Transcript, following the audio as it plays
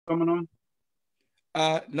coming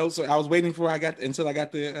on? No, sir. I was waiting for until I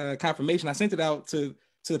got the confirmation. I sent it out to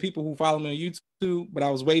the people who follow me on YouTube, but I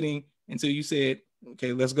was waiting until you said,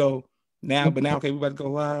 "Okay, let's go now." But now, okay, we about to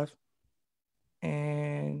go live,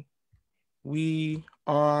 and we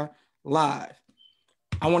are live.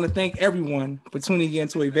 I want to thank everyone for tuning in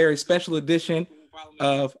to a very special edition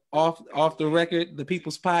of Off the Record, the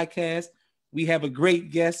People's Podcast. We have a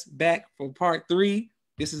great guest back for part 3.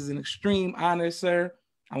 This is an extreme honor, sir.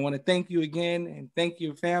 I want to thank you again and thank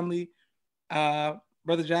your family.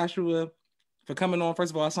 Brother Joshua, for coming on.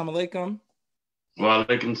 First of all, assalamu alaikum. Wa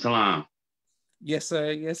alaikum salam. Yes,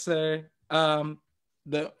 sir. Yes, sir.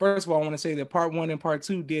 First of all, I want to say that part 1 and part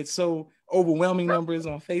 2 did so overwhelming numbers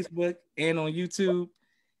on Facebook and on YouTube.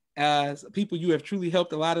 As people, you have truly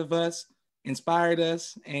helped a lot of us, inspired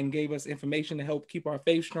us, and gave us information to help keep our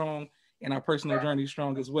faith strong and our personal journey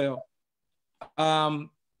strong as well.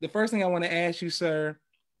 The first thing I want to ask you, sir,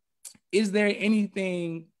 is there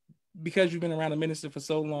anything, because you've been around the minister for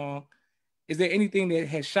so long, is there anything that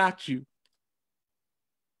has shocked you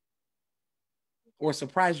or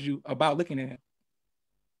surprised you about looking at him?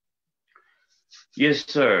 Yes,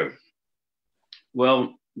 sir.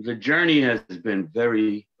 Well, the journey has been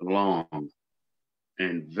very long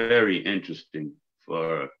and very interesting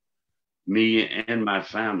for me and my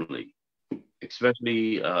family,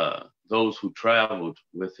 especially those who traveled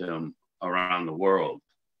with him around the world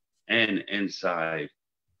and inside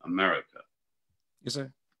America. Yes,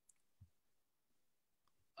 sir.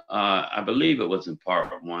 I believe it was in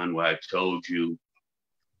part 1 where I told you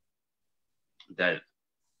that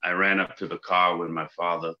I ran up to the car when my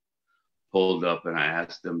father pulled up, and I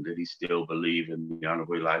asked him, did he still believe in the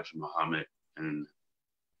honorable Elijah Muhammad and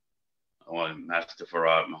Master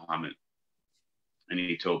Farad Muhammad? And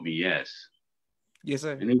he told me yes. Yes,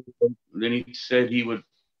 sir. And then he said he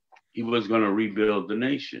was going to rebuild the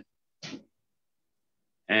nation.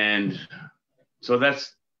 And so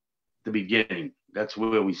that's the beginning. That's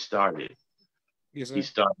where we started. Yes, sir. He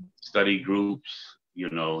started study groups. You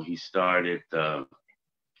know, he started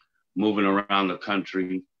moving around the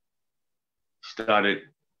country. Started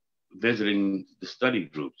visiting the study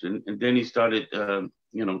groups, and then he started,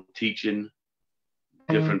 teaching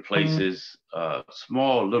different places,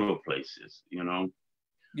 small little places,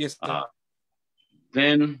 Yes, sir.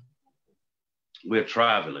 Then we're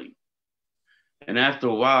traveling, and after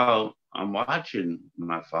a while, I'm watching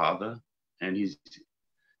my father, and he's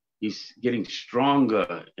getting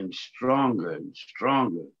stronger and stronger and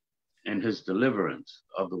stronger in his deliverance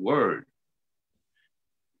of the word.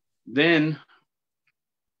 Then,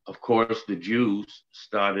 of course, the Jews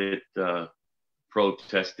started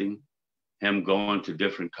protesting him going to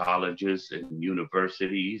different colleges and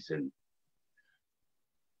universities. And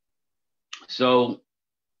so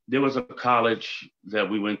there was a college that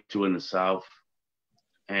we went to in the South,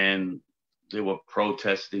 and they were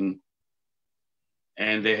protesting,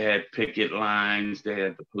 and they had picket lines.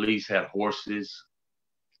 The police had horses,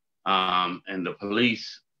 and the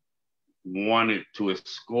police wanted to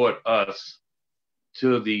escort us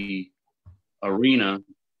to the arena,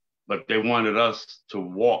 but they wanted us to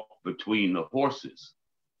walk between the horses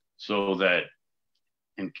so that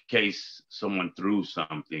in case someone threw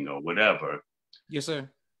something or whatever, yes, sir,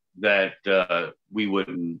 that we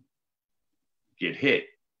wouldn't get hit.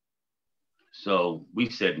 So we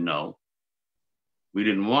said no. We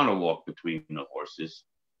didn't want to walk between the horses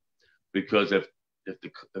because if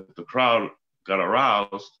the crowd got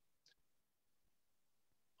aroused,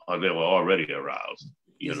 or they were already aroused,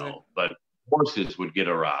 you know, but horses would get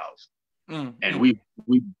aroused. And we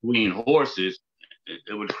between horses,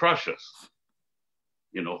 it would crush us.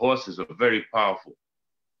 You know, horses are very powerful.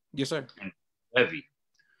 Yes, sir. And heavy.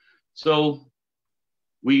 So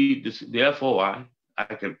the FOI,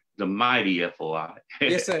 the mighty FOI.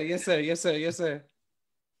 Yes, sir. Yes, sir. Yes, sir. Yes, sir.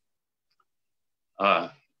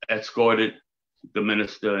 Escorted the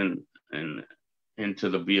minister and into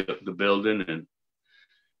the building, and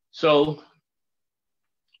so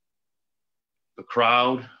the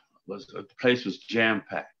place was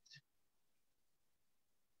jam-packed.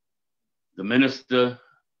 The minister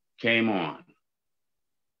came on,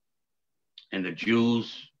 and the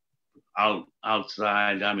Jews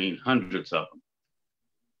outside, I mean, hundreds of them.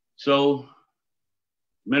 So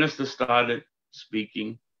minister started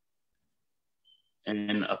speaking,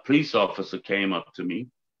 and a police officer came up to me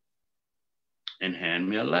and handed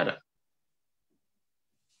me a letter,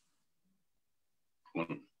 a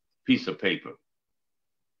piece of paper.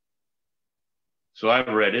 So I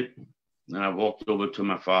read it, and I walked over to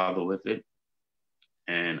my father with it,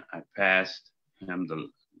 and I passed him the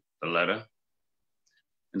letter.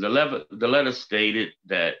 And the letter stated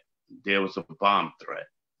that there was a bomb threat.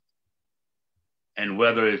 And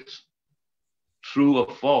whether it's true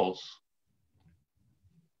or false,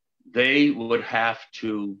 they would have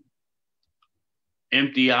to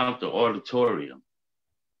empty out the auditorium,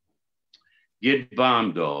 get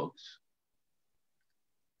bomb dogs,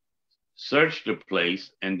 search the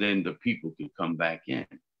place, and then the people could come back in.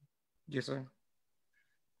 Yes, sir.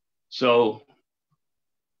 So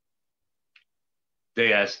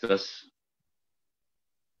they asked us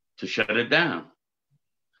to shut it down.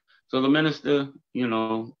 So the minister,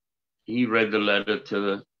 he read the letter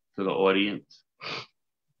to the audience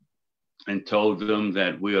and told them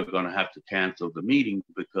that we are going to have to cancel the meeting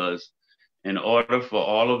because in order for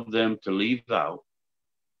all of them to leave out,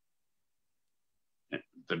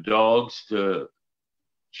 the dogs to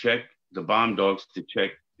check, the bomb dogs to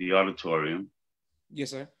check the auditorium.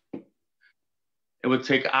 Yes, sir. It would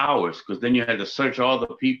take hours because then you had to search all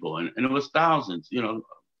the people, and it was thousands,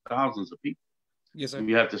 thousands of people. Yes, sir.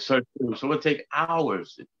 You have to search them. So it would take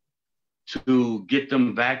hours to get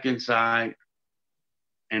them back inside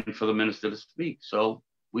and for the minister to speak. So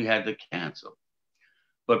we had to cancel.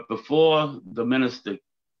 But before the minister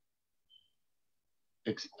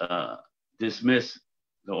dismissed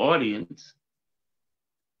the audience,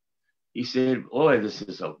 he said, "Boy, this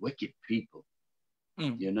is a wicked people,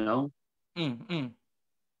 And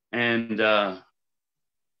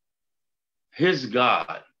his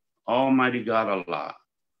God, Almighty God Allah,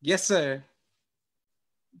 yes, sir,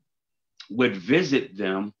 would visit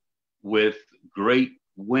them with great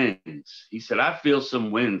winds." He said, "I feel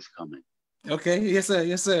some winds coming." Okay, yes, sir,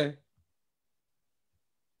 yes, sir.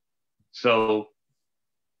 So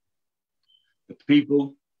the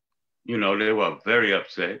people, they were very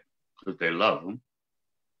upset because they love him,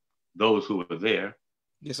 those who were there.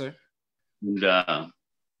 Yes, sir. And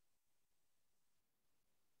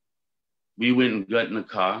we went and got in the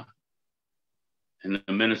car, and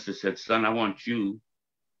the minister said, "Son, I want you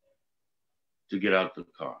to get out the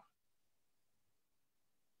car.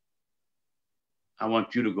 I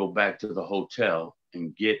want you to go back to the hotel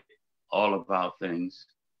and get all of our things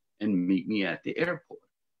and meet me at the airport."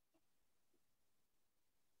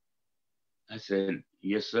 I said,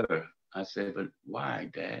 "Yes, sir." I said, "But why,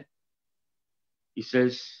 Dad?" He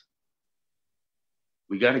says,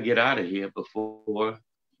 "We got to get out of here before,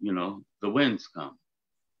 the winds come."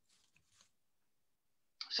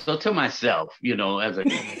 So to myself, as a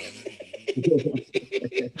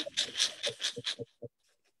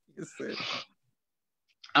yes, sir.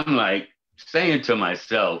 I'm like saying to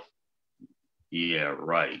myself, "Yeah,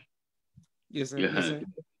 right." Yes, sir. Yeah, Yes, sir.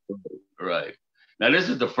 right. Now this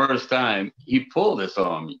is the first time he pulled this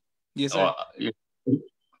on me. Yes, sir.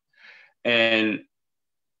 And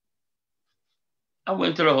I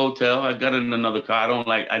went to the hotel. I got in another car.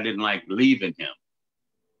 I didn't like leaving him.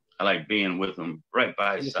 I like being with him right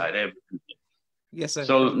by his side. Everything. Yes, sir.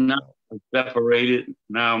 So now I'm separated.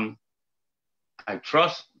 Now I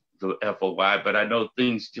trust the FOI, but I know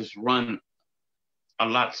things just run a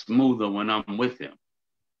lot smoother when I'm with him.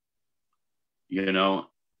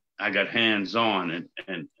 I got hands on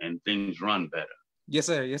and things run better. Yes,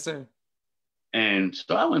 sir. Yes, sir. And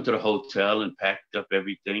so I went to the hotel and packed up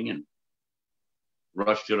everything and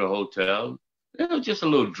rushed to the hotel. Just a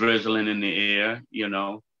little drizzling in the air,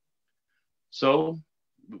 So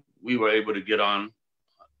we were able to get on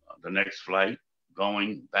the next flight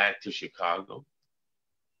going back to Chicago.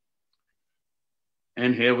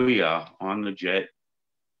 And here we are on the jet,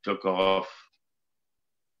 took off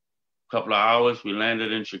a couple of hours. We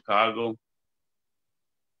landed in Chicago.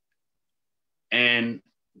 And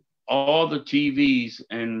all the TVs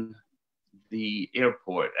in the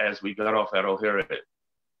airport as we got off at O'Hare,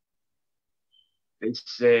 they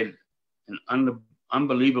said an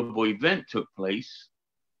unbelievable event took place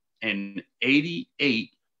and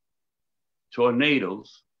 88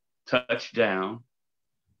 tornadoes touched down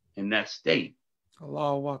in that state.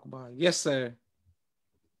 Allahu Akbar. Yes, sir.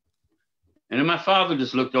 And then my father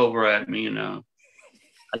just looked over at me, I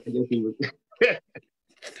guess he was.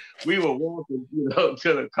 We were walking,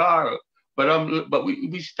 to the car, but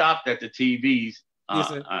we stopped at the TVs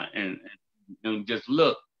yes, and just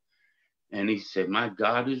looked. And he said, "My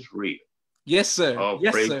God is real." Yes, sir. Oh,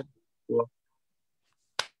 yes, sir.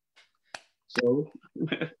 So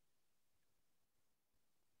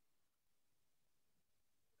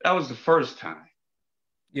that was the first time.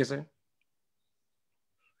 Yes, sir.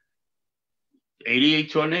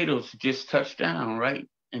 88 tornadoes just touched down right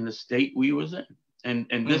in the state we was in.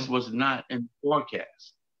 And this was not in the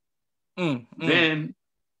forecast. Then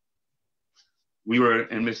we were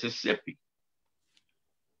in Mississippi.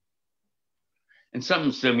 And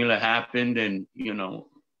something similar happened, and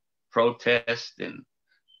protest, and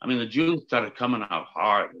I mean the Jews started coming out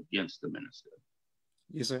hard against the minister.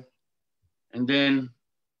 Yes, sir. And then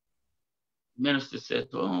the minister said,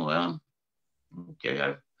 "Oh well,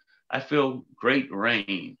 okay, I feel great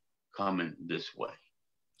rain coming this way."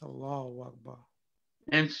 Allahu Akbar.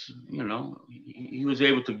 And he was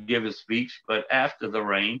able to give his speech, but after the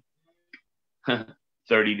rain,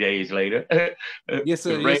 30 days later, yes,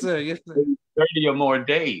 sir. the rain, Yes, sir. Yes, sir. 30 or more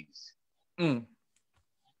days, and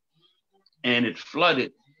it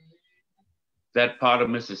flooded that part of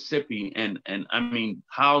Mississippi, and I mean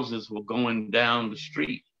houses were going down the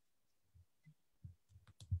street.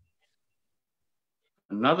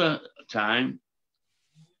 Another time,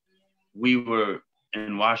 we were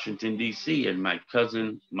in Washington, D.C., and my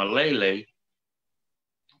cousin Malele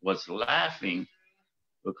was laughing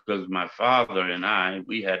because my father and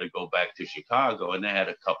we had to go back to Chicago, and they had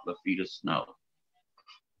a couple of feet of snow.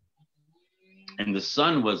 And the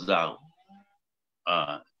sun was out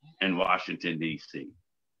in Washington, D.C.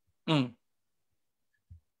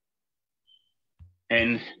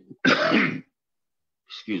 And,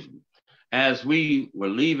 excuse me, as we were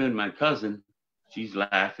leaving my cousin, she's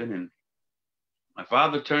laughing, and my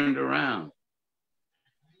father turned around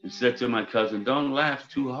and said to my cousin, "Don't laugh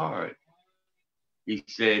too hard." He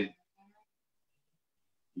said,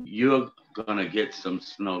 "You're gonna get some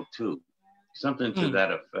snow too." Something to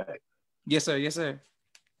that effect. Yes, sir. Yes, sir.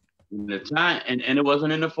 The time, and it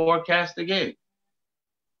wasn't in the forecast again.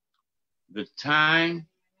 The time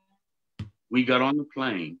we got on the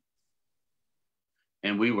plane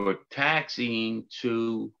and we were taxiing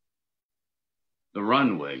to the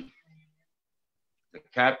runway, the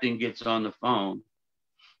captain gets on the phone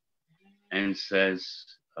and says,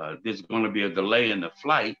 "There's going to be a delay in the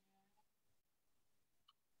flight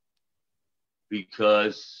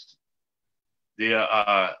because there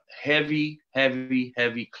are heavy, heavy,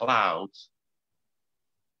 heavy clouds.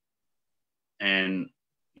 And,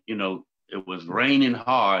 it was raining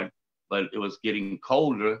hard, but it was getting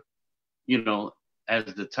colder,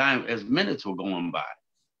 as minutes were going by."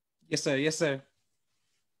 Yes, sir. Yes, sir.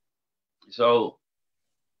 So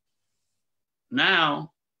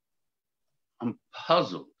now I'm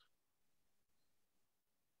puzzled,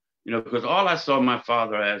 because all I saw my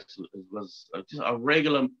father as was just a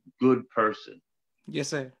regular good person. Yes,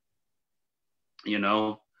 sir.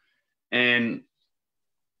 And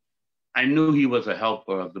I knew he was a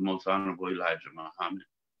helper of the Most Honorable Elijah Muhammad.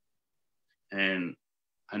 And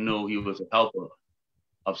I knew he was a helper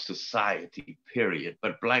of society, period.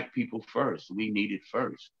 But Black people first, we needed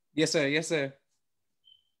first. Yes, sir. Yes, sir.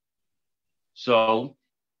 So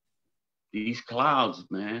these clouds,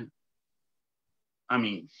 man, I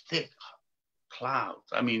mean, thick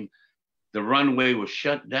clouds. I mean, the runway was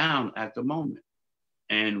shut down at the moment.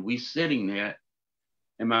 And we sitting there,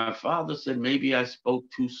 and my father said, "Maybe I spoke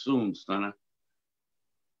too soon, son.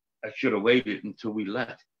 I should have waited until we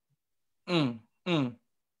left." Now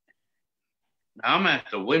I'm at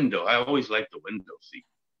the window. I always like the window seat.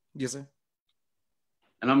 Yes, sir.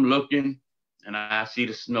 And I'm looking, and I see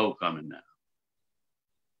the snow coming down.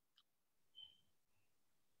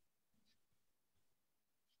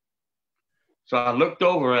 So I looked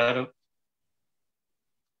over at him,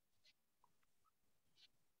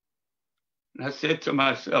 and I said to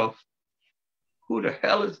myself, "Who the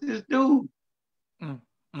hell is this dude?"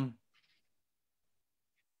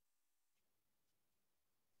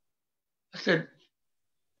 I said,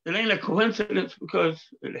 "It ain't a coincidence because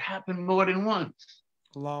it happened more than once."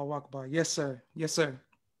 Allahu Akbar. Yes, sir. Yes, sir.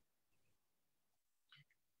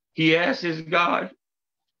 He asks his God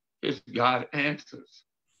answers.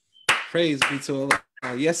 Praise be to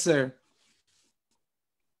Allah. Yes, sir.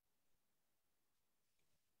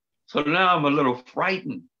 So now I'm a little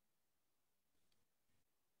frightened.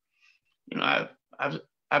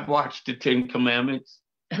 I've watched the 10 Commandments.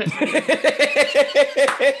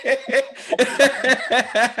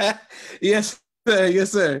 Yes, sir.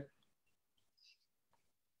 Yes, sir.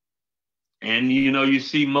 And you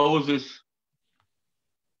see Moses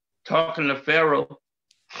talking to Pharaoh,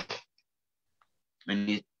 and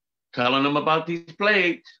he's telling him about these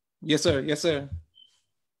plagues. Yes, sir. Yes, sir.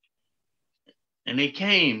 And they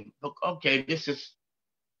came. Look, okay, this is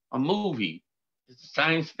a movie. It's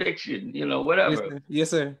science fiction, whatever. Yes,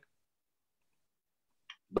 sir.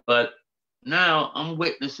 But now I'm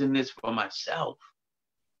witnessing this for myself.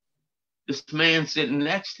 This man sitting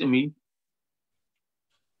next to me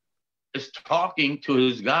is talking to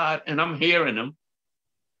his God, and I'm hearing him.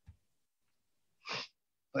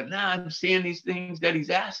 But now I'm seeing these things that he's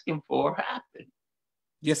asking for happen.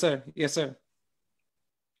 Yes, sir. Yes, sir.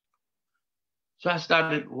 So I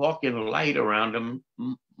started walking light around them,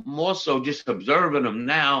 more so just observing them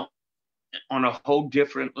now on a whole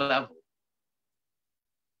different level.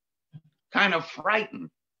 Kind of frightened.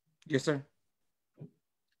 Yes, sir.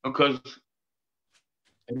 Because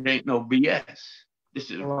it ain't no BS. This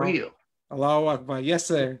is real. Allahu Akbar. Yes,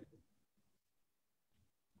 sir.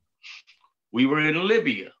 We were in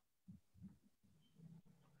Libya.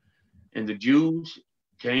 And the Jews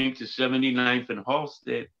came to 79th and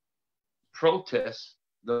Halstead, protest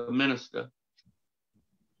the minister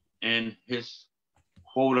and his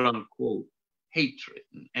quote unquote hatred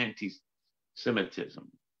and anti-Semitism.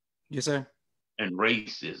 Yes, sir. And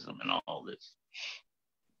racism and all this.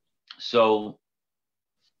 So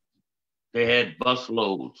they had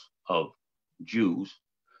busloads of Jews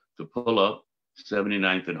to pull up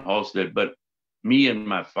 79th and Halstead, but me and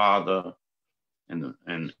my father and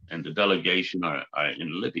the delegation are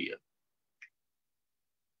in Libya.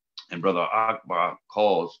 And Brother Akbar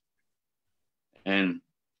calls, and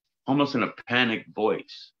almost in a panic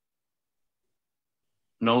voice.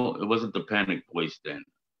 No, it wasn't the panic voice then.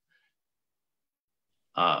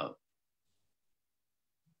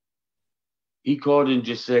 He called and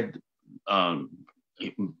just said,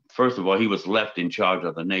 first of all, he was left in charge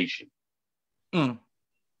of the nation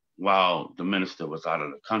while the minister was out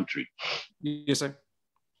of the country. Yes, sir.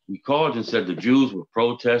 He called and said the Jews were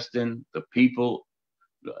protesting. The people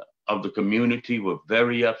of the community were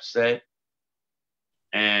very upset.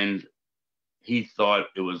 And he thought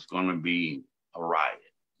it was going to be a riot.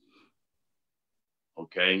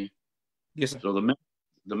 Okay? Yes, sir. So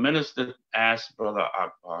the minister asked Brother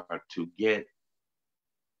Akbar to get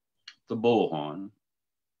the bullhorn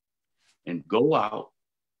and go out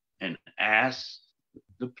and ask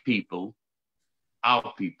the people,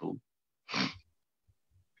 our people,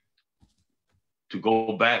 to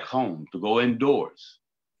go back home, to go indoors,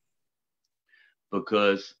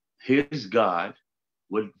 because his God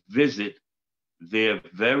would visit there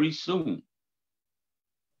very soon.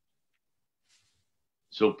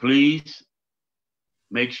 So please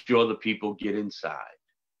make sure the people get inside.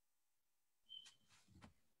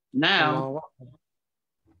 Now,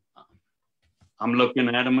 I'm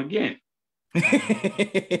looking at him again.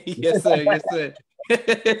 Yes, sir. Yes, sir.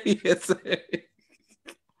 Yes, sir.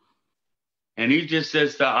 And he just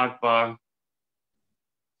says to Akbar,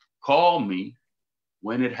 call me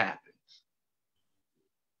when it happens.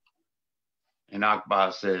 And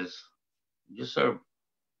Akbar says, yes, sir.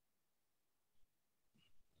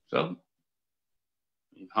 So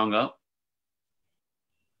he hung up.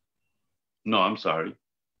 No, I'm sorry.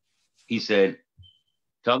 He said,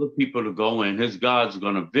 tell the people to go in. His God's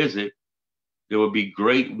going to visit. There will be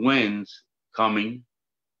great winds coming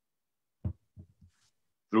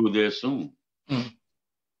through there soon.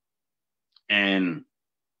 And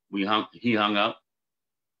he hung up.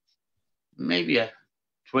 Maybe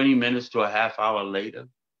 20 minutes to a half hour later,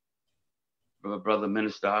 Brother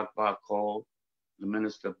Minister Akbar called the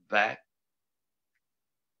minister back.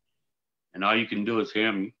 And all you can do is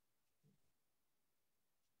hear me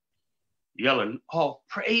yelling, oh,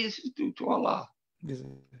 praise is due to Allah. Yes,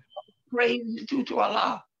 praise is due to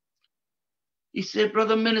Allah. He said,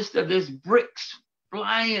 Brother Minister, there's bricks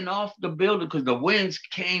flying off the building because the winds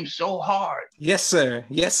came so hard. Yes, sir.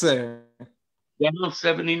 Yes, sir. Down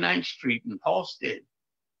 79th Street in Halstead.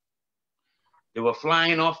 They were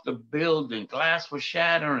flying off the building. Glass was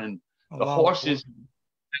shattering. The horses,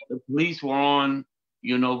 the police were on,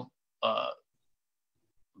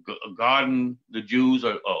 guarding the Jews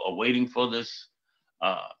or waiting for this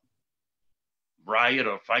riot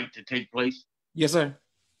or fight to take place. Yes, sir.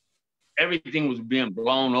 Everything was being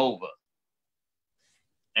blown over.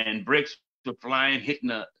 And bricks were flying, hitting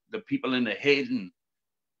the people in the head. And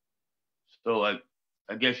so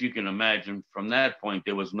I guess you can imagine from that point,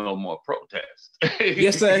 there was no more protest.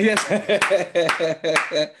 Yes, sir. Yes.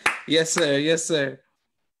 Yes, sir. Yes, sir.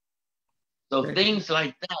 So things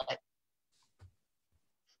like that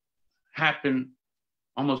happen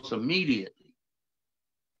almost immediately.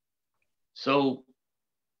 So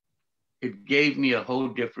it gave me a whole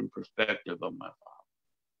different perspective of my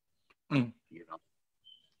father.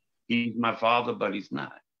 He's my father, but he's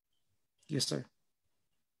not. Yes, sir.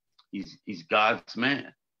 He's God's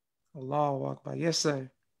man. Allahu Akbar. Yes, sir.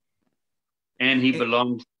 And he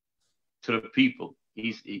belongs to the people.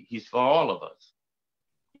 He's for all of us.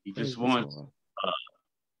 He just wants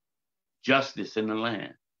justice in the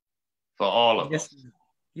land for all of us.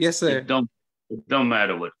 Yes, sir. It don't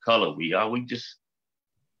matter what color we are. We just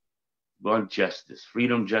want justice,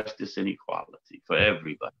 freedom, justice, and equality for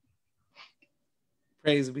everybody.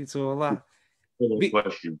 Praise be to Allah.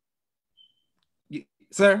 Question.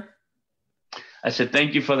 Sir? I said,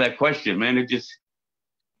 thank you for that question, man.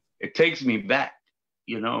 It takes me back,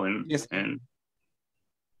 and Yes. and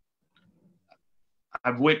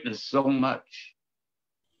I've witnessed so much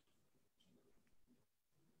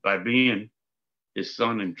by being his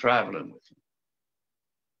son and traveling with him.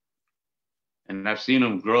 And I've seen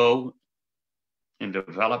him grow and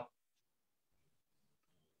develop.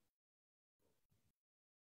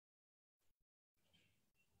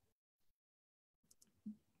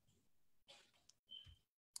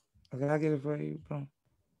 Okay, I'll get it for you. Boom.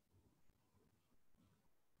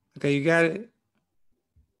 Okay, you got it.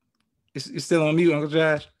 It's still on mute, Uncle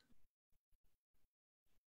Josh.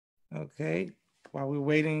 Okay. While we're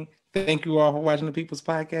waiting, thank you all for watching the People's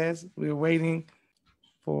Podcast. We're waiting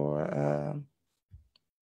for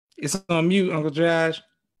it's on mute, Uncle Josh.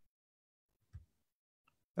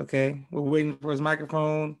 Okay, we're waiting for his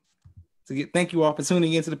microphone to get. Thank you all for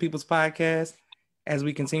tuning into the People's Podcast as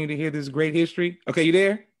we continue to hear this great history. Okay, you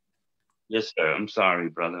there? Yes, sir. I'm sorry,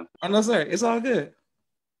 brother. Oh no, sir. It's all good.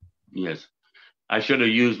 Yes. I should have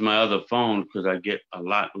used my other phone because I get a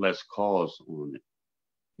lot less calls on it.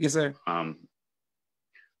 Yes, sir.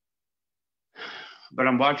 But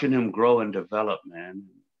I'm watching him grow and develop, man.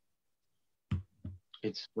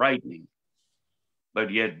 It's frightening, but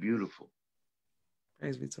yet beautiful.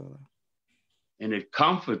 Praise be to Allah. And it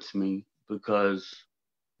comforts me because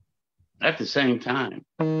at the same time,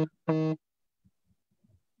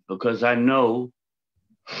 because I know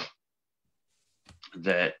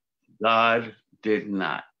that God did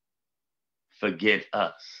not forget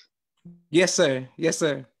us. Yes, sir. Yes,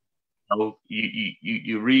 sir. So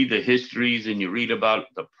you read the histories and you read about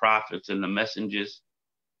the prophets and the messengers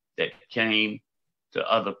that came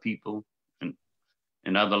to other people and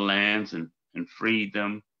in other lands and freed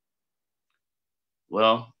them.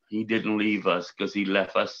 Well, he didn't leave us because he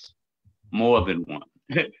left us more than one.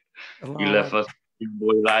 He left us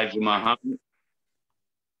Elijah Muhammad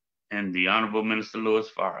and the Honorable Minister Louis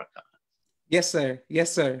Farrakhan. Yes, sir.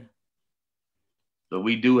 Yes, sir. So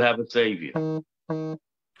we do have a savior.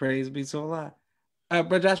 Praise be to Allah.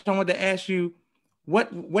 Brother Josh, I wanted to ask you,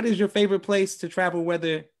 what is your favorite place to travel,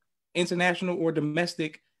 whether international or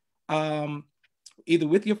domestic, either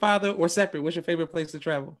with your father or separate? What's your favorite place to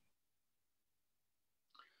travel?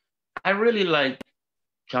 I really like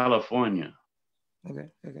California. Okay.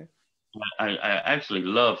 Okay. I actually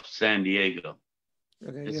love San Diego.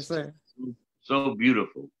 Okay. It's yes, sir. So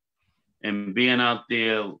beautiful. And being out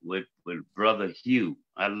there with Brother Hugh.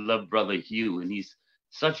 I love Brother Hugh, and he's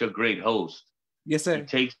such a great host. Yes, sir. He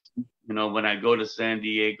takes, when I go to San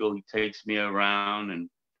Diego, he takes me around and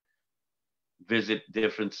visit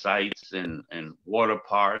different sites and water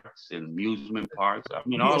parks and amusement parks. I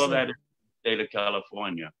mean, all of that is the state of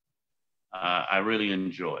California. I really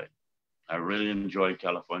enjoy. I really enjoy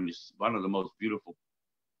California. It's one of the most beautiful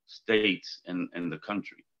states in the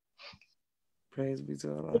country. Praise be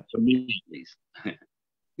to Allah. To me, at least.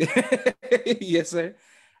 Yes, sir.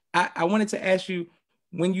 I wanted to ask you,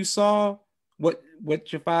 when you saw what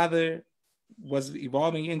your father was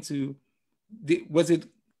evolving into, was it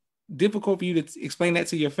difficult for you to explain that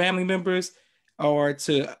to your family members or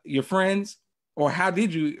to your friends, or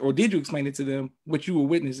did you explain it to them what you were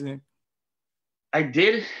witnessing? I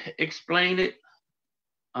did explain it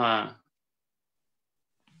to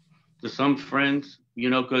some friends,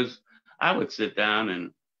 because I would sit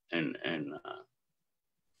down and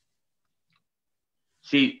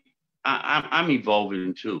see, I'm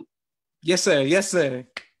evolving too. Yes, sir. Yes, sir.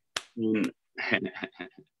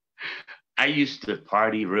 I used to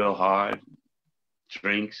party real hard,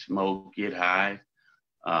 drink, smoke, get high,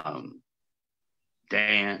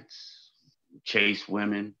 dance, chase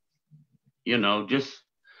women.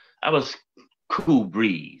 I was cool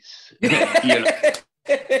breeze.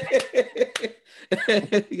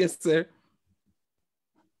 Yes, sir.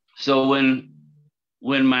 So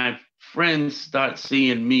when my friends start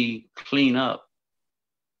seeing me clean up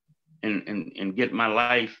and get my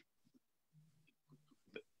life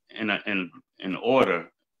in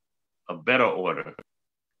order, a better order,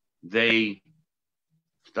 they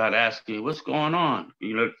start asking, what's going on?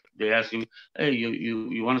 They ask me, hey,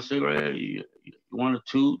 you want a cigarette? You want a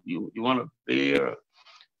toot? You want a beer?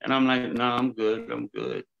 And I'm like, no, I'm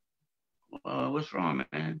good. What's wrong,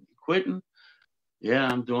 man? You quitting? Yeah,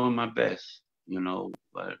 I'm doing my best,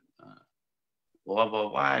 but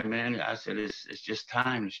why, man? I said, it's just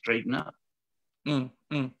time to straighten up.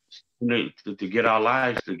 To get our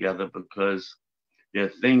lives together, because there are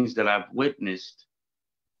things that I've witnessed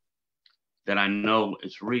that I know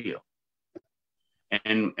it's real.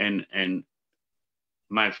 And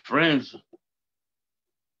my friends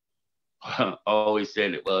always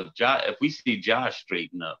said it. Well, if we see Josh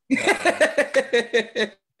straighten up,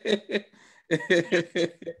 the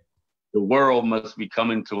world must be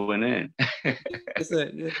coming to an end. Yes,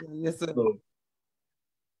 sir. Yes, sir. Yes, sir. So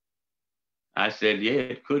I said, yeah,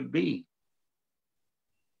 it could be.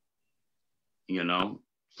 You know.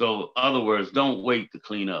 So, other words, don't wait to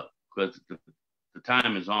clean up because the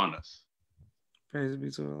time is on us. Praise be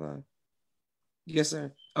to Allah. Yes,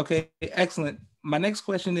 sir. Okay, excellent. My next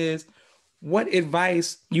question is, what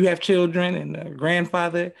advice, you have children and a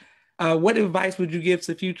grandfather, what advice would you give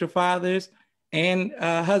to future fathers and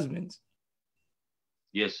husbands?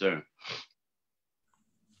 Yes, sir.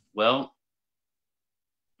 Well,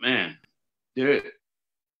 man, there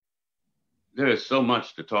there is so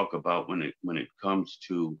much to talk about when it comes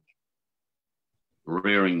to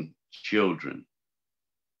rearing children.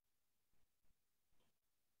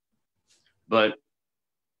 But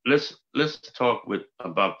let's talk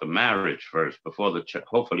about the marriage first before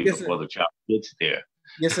hopefully Yes, before sir. the child gets there.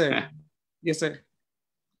 Yes, sir. Yes, sir.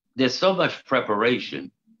 There's so much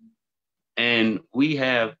preparation, and we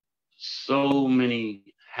have so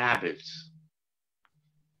many habits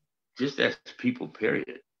just as people,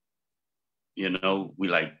 period. You know, we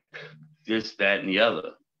like this, that, and the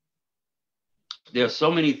other. There are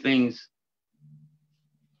so many things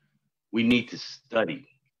we need to study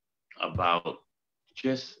about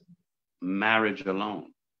just marriage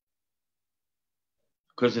alone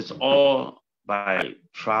because it's all by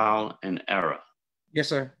trial and error, Yes,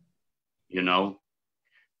 sir. you know.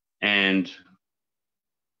 And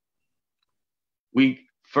we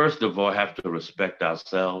first of all have to respect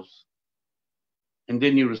ourselves, and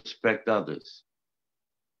then you respect others.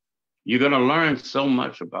 You're going to learn so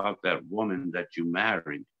much about that woman that you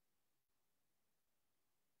married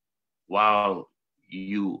while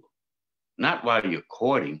you, not while you're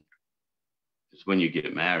courting, it's when you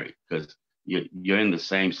get married because you're in the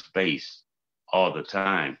same space all the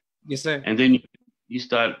time. Yes, sir. And then you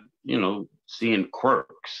start, seeing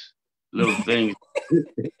quirks, little things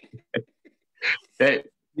that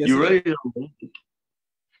Yes, you sir. really don't like.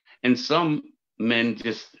 And some men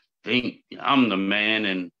just think I'm the man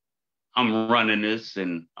and I'm running this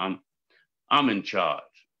and I'm in charge.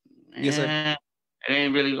 Yes, sir. It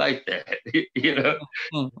ain't really like that. you know,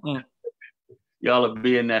 Mm. y'all will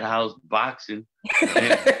be in that house boxing.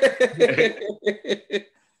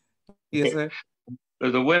 Yes, sir.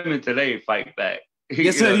 The women today fight back.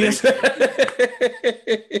 Yes, sir. Yes, sir.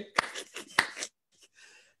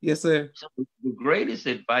 Yes, sir. So the greatest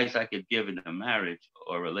advice I could give in a marriage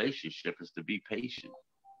or relationship is to be patient.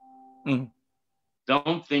 Mm.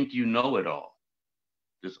 Don't think you know it all.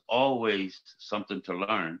 There's always something to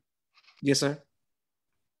learn. Yes, sir.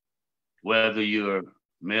 Whether you're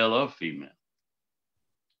male or female.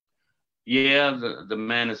 Yeah, the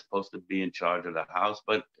man is supposed to be in charge of the house,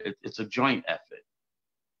 but it's a joint effort,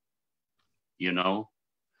 you know.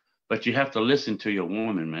 But you have to listen to your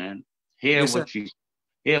woman, man. Hear Yes, sir.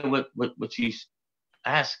 what she's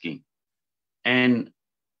asking, and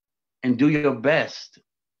do your best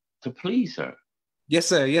to please her. Yes,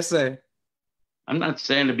 sir. Yes, sir. I'm not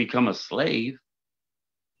saying to become a slave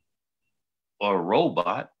or a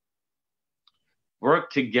robot.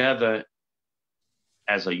 Work together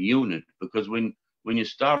as a unit because when you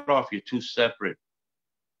start off, you're two separate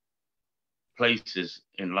places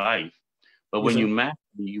in life. But Yes, when sir. you marry,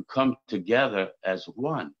 you come together as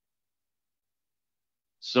one.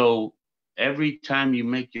 So every time you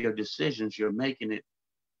make your decisions, you're making it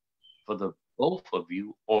for the both of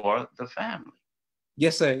you or the family.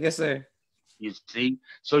 Yes, sir. Yes, sir. You see?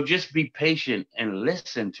 So just be patient and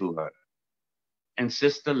listen to her. And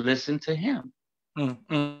sister, listen to him.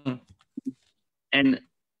 Mm. And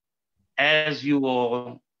as you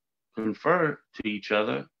all confer to each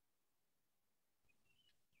other,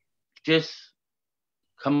 just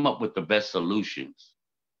come up with the best solutions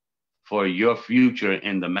for your future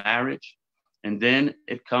in the marriage. And then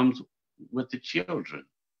it comes with the children.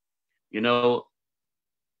 You know,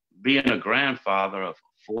 being a grandfather of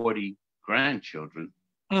 40 grandchildren,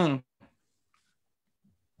 Mm.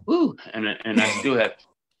 woo, and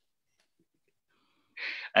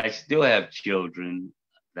I still have children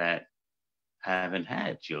that haven't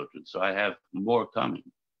had children. So I have more coming.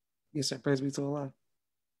 Yes, sir. Praise be to Allah.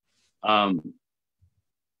 Um,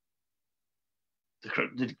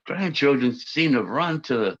 the grandchildren seem to run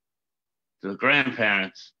to the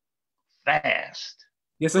grandparents fast.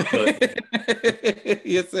 Yes, sir.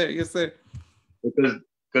 Yes, sir. Yes, sir.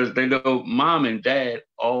 Because they know mom and dad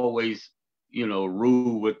always,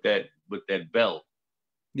 rule with that belt,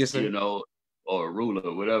 Yes, sir. or a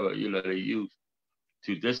ruler, whatever, they use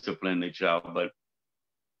to discipline their child. But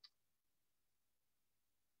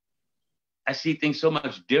I see things so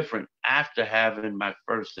much different after having my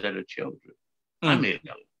first set of children. I made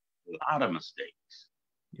a lot of mistakes.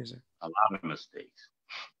 Yes, sir. A lot of mistakes.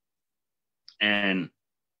 And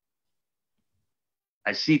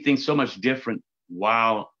I see things so much different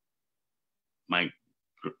while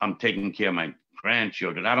I'm taking care of my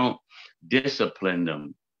grandchildren. I don't discipline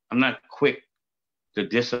them. I'm not quick to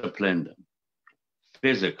discipline them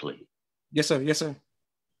physically. Yes, sir. Yes, sir.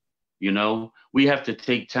 You know, we have to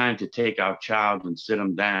take time to take our child and sit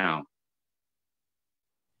them down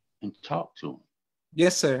and talk to them.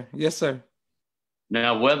 Yes, sir. Yes, sir.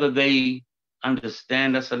 Now, whether they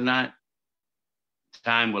understand us or not,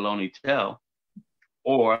 time will only tell,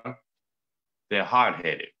 or they're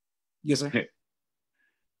hard-headed. Yes, sir.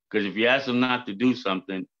 Because if you ask them not to do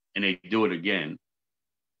something and they do it again,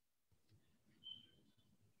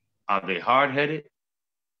 are they hard-headed,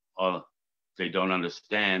 or they don't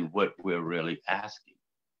understand what we're really asking?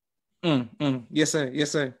 Yes, sir.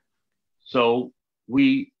 Yes, sir. So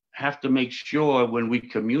we have to make sure when we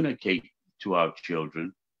communicate to our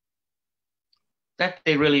children that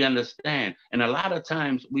they really understand. And a lot of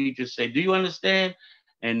times we just say, "Do you understand?"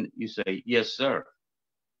 And you say, "Yes, sir."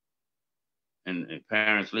 And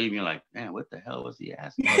parents leave, you're like, "Man, what the hell was he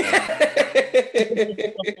asking?"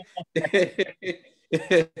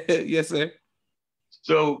 Yes, sir.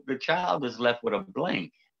 So the child is left with a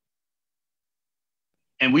blank,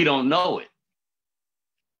 and we don't know it.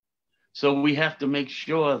 So we have to make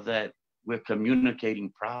sure that we're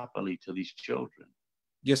communicating properly to these children.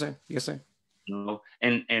 Yes, sir. Yes, sir. You know,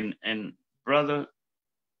 and brother,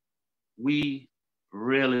 we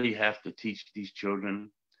really have to teach these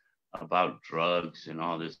children about drugs and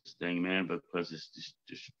all this thing, man, because it's just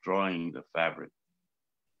destroying the fabric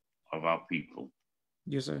of our people.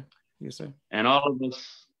 Yes, sir. Yes, sir. And all of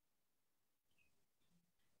us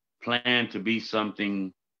plan to be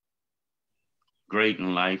something great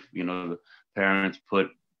in life. You know, the parents put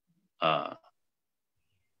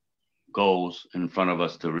goals in front of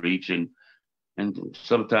us to reach, and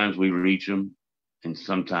sometimes we reach them and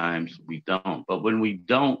sometimes we don't. But when we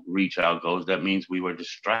don't reach our goals, that means we were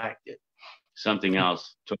distracted. Something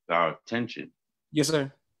else took our attention. Yes,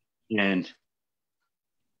 sir. And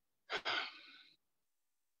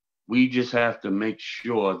we just have to make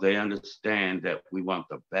sure they understand that we want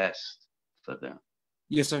the best for them.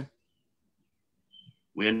 Yes, sir.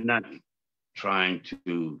 We're not trying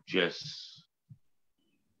to just,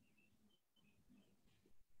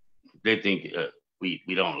 they think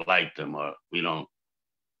we don't like them, or we don't,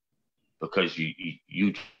 because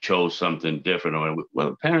you chose something different, or,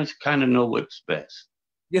 well, parents kind of know what's best.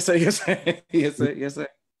 Yes, sir. Yes, sir. Yes, sir. Yes, sir.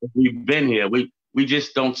 We've been here. We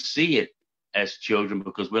just don't see it as children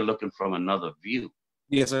because we're looking from another view.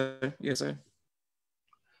 Yes, sir. Yes, sir.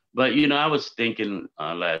 But, you know, I was thinking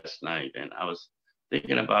last night, and I was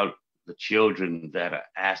thinking about the children that are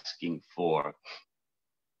asking for,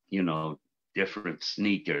 you know, different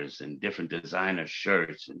sneakers and different designer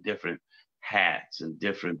shirts and different hats and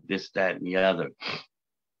different this, that, and the other.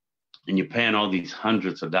 And you're paying all these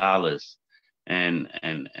hundreds of dollars, and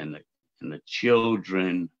the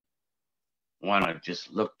children want to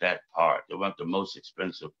just look that part. They want the most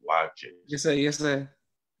expensive watches. Yes, sir. Yes, sir.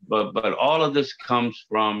 But all of this comes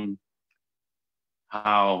from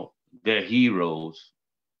how their heroes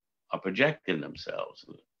are projecting themselves.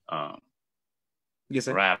 Yes,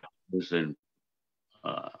 sir. Rappers and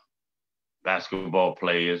basketball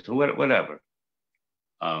players, whatever.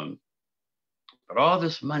 But all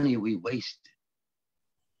this money we wasted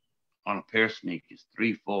on a pair of sneakers,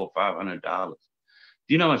 $300, $400, $500.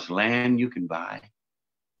 Do you know how much land you can buy?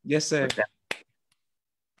 Yes, sir.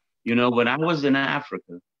 You know, when I was in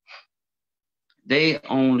Africa, a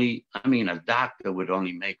doctor would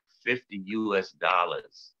only make $50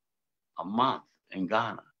 US a month in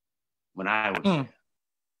Ghana when I was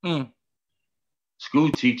there. School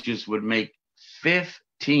teachers would make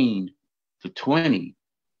 15 to 20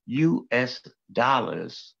 US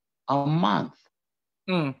dollars a month.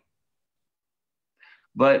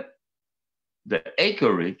 But the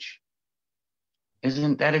acreage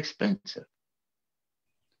isn't that expensive.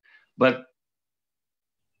 But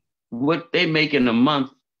what they make in a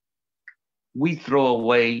month, we throw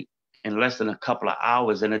away in less than a couple of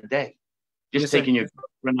hours in a day. Just Yes, taking sir. your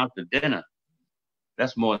girlfriend out to dinner,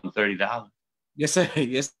 that's more than $30. Yes, sir.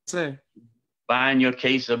 Yes, sir. Buying your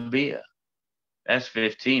case of beer, that's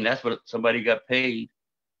 15. That's what somebody got paid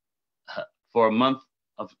for a month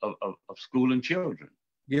of schooling children.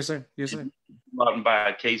 Yes, sir. Yes, sir. Go out and buy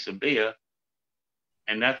a case of beer,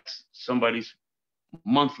 and that's somebody's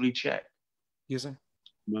monthly check. Yes, sir.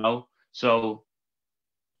 You know, so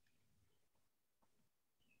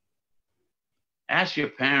ask your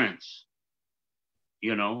parents,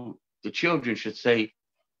 you know, the children should say,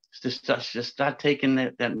 just start taking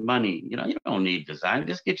that money. You know, you don't need design.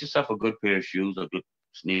 Just get yourself a good pair of shoes or good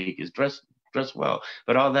sneakers. Dress well.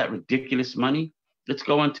 But all that ridiculous money, it's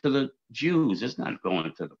going to the Jews. It's not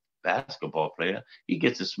going to the basketball player. He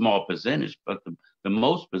gets a small percentage, but the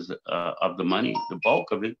most of the money, the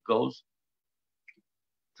bulk of it, goes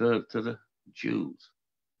to the Jews.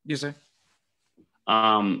 Yes, sir.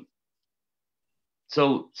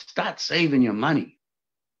 So start saving your money.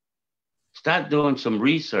 Start doing some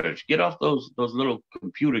research. Get off those little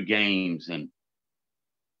computer games and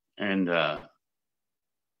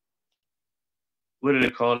what do they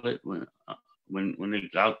call it when they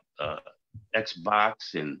got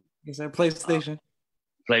Xbox and Yes, sir. PlayStation.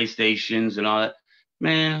 PlayStations and all that.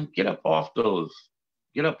 Man, get up off those.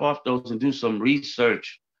 Get up off those and do some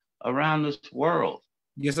research around this world.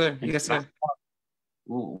 Yes, sir. Yes, sir.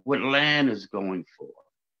 What land is going for,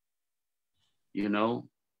 you know,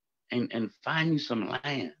 and find you some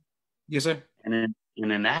land. Yes, sir. And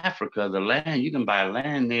in Africa, the land, you can buy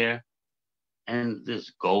land there, and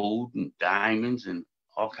there's gold and diamonds and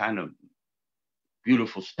all kind of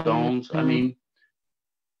beautiful stones. I mean,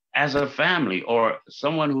 as a family or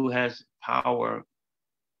someone who has power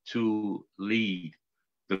to lead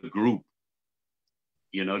the group,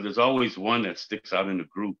 you know, there's always one that sticks out in the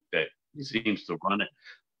group that seems to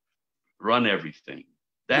run everything.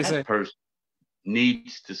 That person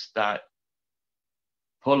needs to start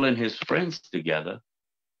pulling his friends together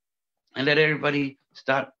and let everybody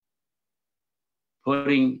start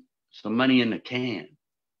putting some money in the can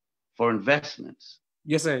for investments.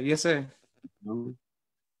 Yes, sir. Yes, sir.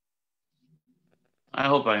 I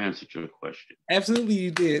hope I answered your question. Absolutely,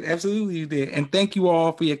 you did. Absolutely, you did. And thank you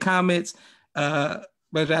all for your comments. But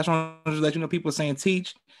I just want to let you know, people are saying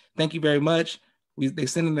teach. Thank you very much. They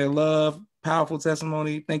sending their love, powerful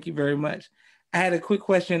testimony. Thank you very much. I had a quick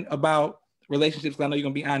question about relationships. I know you're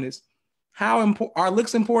gonna be honest. How important are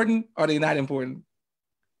looks important? Or are they not important?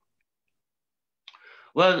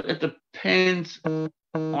 Well, it depends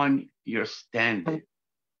on your standard.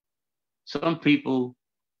 Some people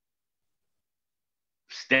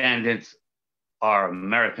standards are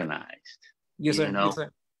Americanized. Yes, sir. You know, yes,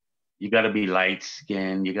 sir. You got to be light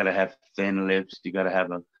skinned. You got to have thin lips. You got to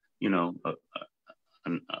have a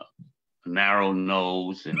narrow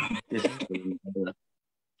nose and this.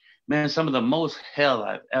 Man, some of the most hell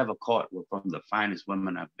I've ever caught were from the finest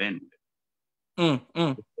women I've been with.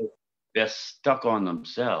 They're stuck on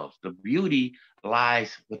themselves. The beauty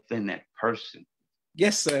lies within that person.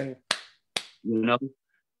 Yes, sir. You know,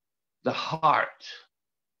 the heart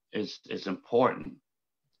is important.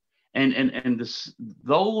 And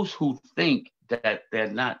those who think that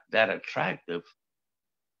they're not that attractive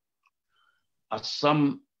are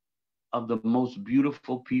some of the most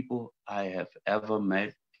beautiful people I have ever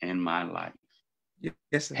met in my life.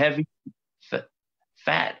 Yes, sir. Heavy,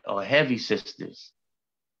 fat or heavy sisters.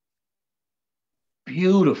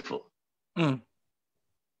 Beautiful.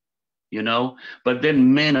 You know, but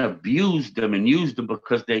then men abuse them and use them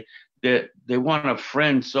because they want a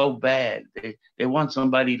friend so bad. They want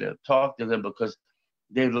somebody to talk to them because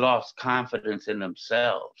they've lost confidence in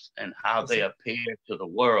themselves and how they appear to the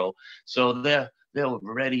world. So they're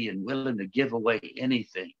ready and willing to give away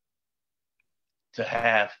anything to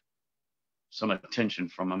have some attention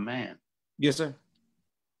from a man. Yes, sir.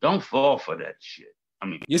 Don't fall for that shit. I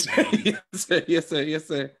mean, yes, sir. Yes, sir. Yes, sir. Yes,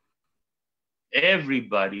 sir.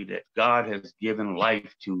 Everybody that God has given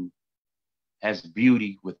life to has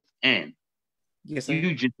beauty within. Yes, sir.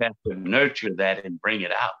 You just have to nurture that and bring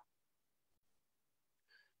it out.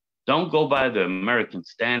 Don't go by the American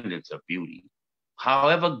standards of beauty.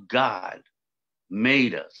 However God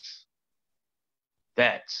made us,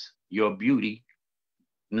 that's your beauty.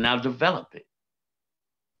 Now develop it.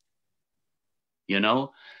 You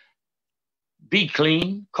know, be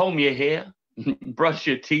clean, comb your hair, brush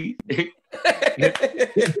your teeth. Yes,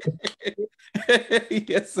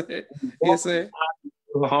 sir. Yes, sir.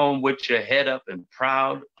 Go home with your head up and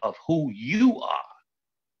proud of who you are.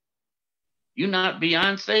 You're not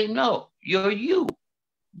Beyonce, no, you're you.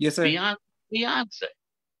 Yes, sir. Beyonce.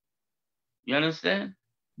 You understand?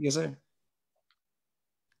 Yes, sir.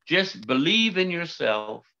 Just believe in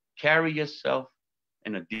yourself, carry yourself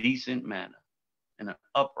in a decent manner, in an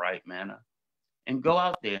upright manner, and go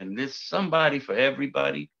out there. And there's somebody for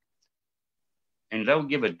everybody. And don't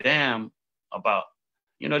give a damn about,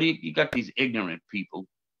 you got these ignorant people.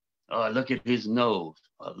 Oh, look at his nose.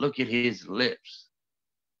 Oh, look at his lips.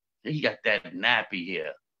 He got that nappy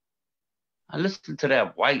hair. I listen to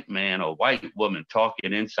that white man or white woman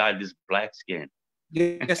talking inside this black skin.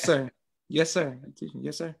 Yes, sir. Yes, sir.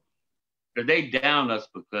 Yes, sir. They down us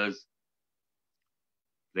because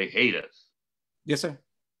they hate us, Yes, sir.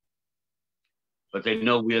 but they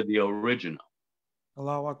know we're the original.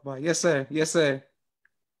 Allahu Akbar. Yes, sir. Yes, sir.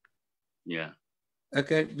 Yeah.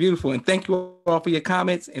 Okay, beautiful. And thank you all for your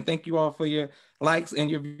comments, and thank you all for your likes and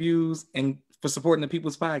your views, and for supporting the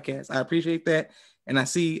People's Podcast. I appreciate that. And I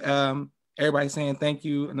see everybody saying thank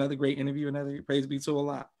you. Another great interview, another praise be to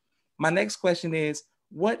Allah. My next question is,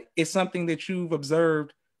 what is something that you've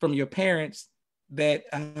observed from your parents that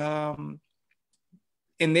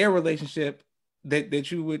in their relationship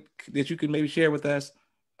that you could maybe share with us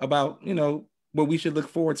about, what we should look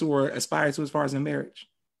forward to or aspire to as far as in marriage?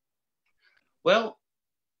 Well,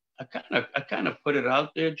 I kind of put it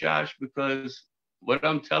out there, Josh, because what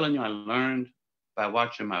I'm telling you, I learned by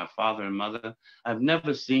watching my father and mother. I've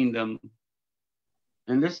never seen them,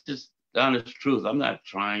 and this is the honest truth. I'm not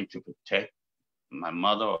trying to protect my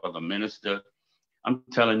mother or the minister. I'm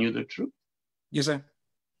telling you the truth. Yes, sir.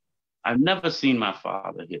 I've never seen my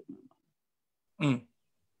father hit my mother. Mm.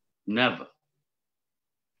 Never.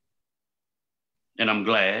 And I'm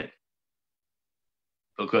glad,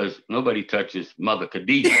 because nobody touches Mother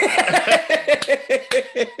Khadijah.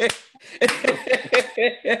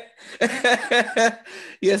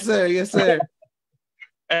 Yes, sir. Yes, sir.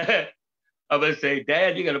 I'm gonna say,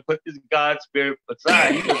 Dad, you gotta put this God spirit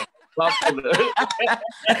aside. You gotta talk to the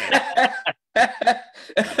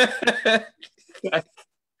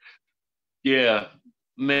Yeah,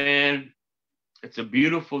 man, it's a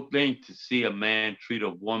beautiful thing to see a man treat a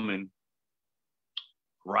woman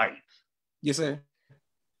right. Yes, sir.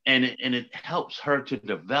 And it helps her to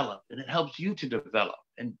develop, and it helps you to develop,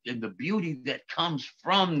 and the beauty that comes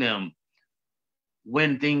from them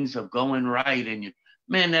when things are going right. And you,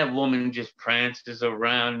 man, that woman just prances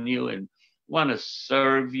around you and want to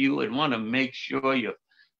serve you and want to make sure your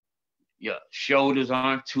shoulders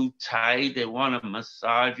aren't too tight. They want to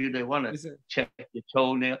massage you. They want to Yes, sir. check your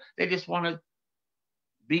toenail. They just want to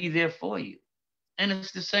be there for you. And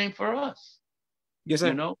it's the same for us. Yes, You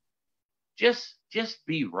sir. know, just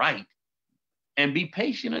be right and be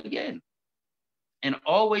patient again. And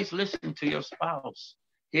always listen to your spouse.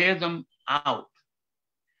 Hear them out.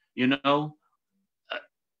 You know, uh,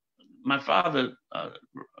 my father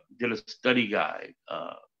did a study guide,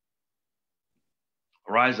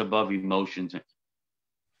 Rise Above Emotions.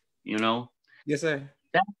 You know, Yes, sir.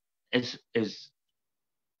 that is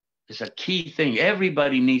a key thing.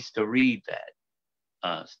 Everybody needs to read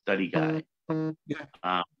that study guide,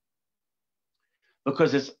 Yeah.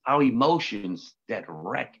 because it's our emotions that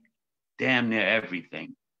wreck damn near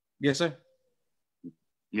everything. Yes, sir.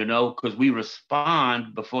 You know, because we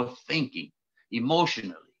respond before thinking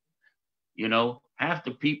emotionally. You know, half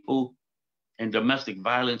the people in domestic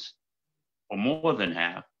violence, or more than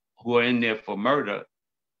half, who are in there for murder,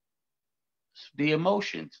 the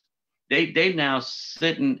emotions. They now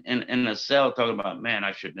sitting in a cell talking about, man,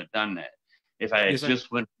 I shouldn't have done that. If I had Yes, sir.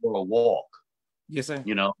 just went for a walk, Yes, sir.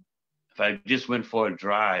 you know, if I just went for a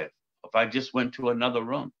drive, if I just went to another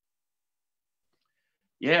room.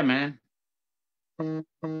 Yeah, man.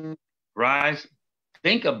 Rise,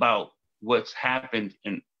 think about what's happened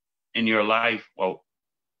in your life, well,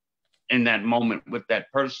 in that moment with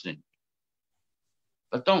that person.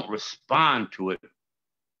 But don't respond to it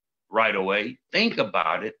right away. Think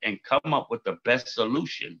about it and come up with the best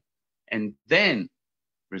solution, and then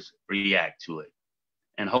react to it.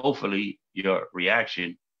 And hopefully your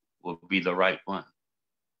reaction will be the right one.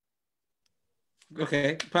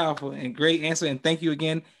 Okay, powerful and great answer. And thank you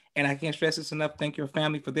again. And I can't stress this enough. Thank your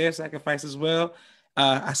family for their sacrifice as well.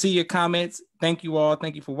 I see your comments. Thank you all.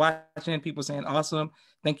 Thank you for watching. People saying awesome.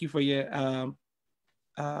 Thank you for your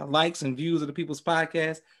likes and views of the People's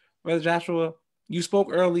Podcast. Brother Joshua, you spoke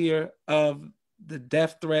earlier of the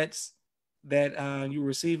death threats that you were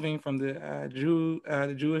receiving from the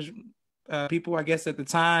Jewish people, I guess, at the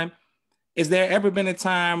time. Is there ever been a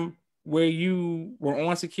time where you were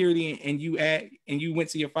on security and you went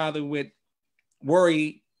to your father with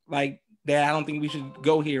worry like that? I don't think we should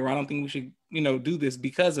go here, or I don't think we should, do this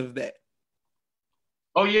because of that.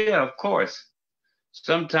 Oh yeah, of course.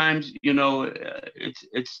 Sometimes,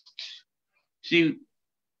 it's see,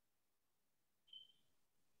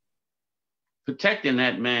 protecting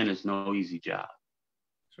that man is no easy job.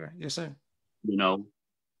 Sure. Yes, sir. You know,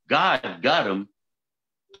 God got him,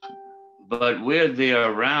 but we're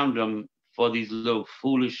there around him for these little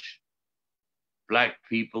foolish black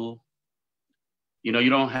people. You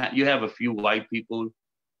have a few white people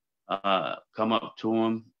come up to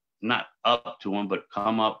him, not up to him, but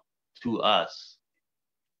come up to us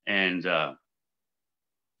and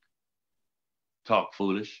talk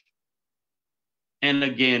foolish. And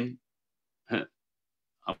again,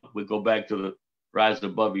 we go back to the rise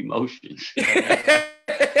above emotions.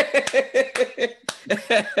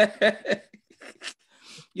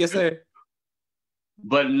 Yes, sir.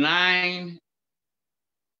 But 9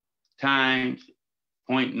 times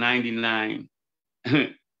 0.99,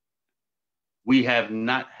 we have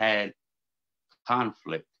not had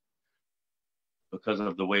conflict because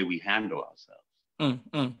of the way we handle ourselves.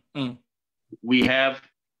 We have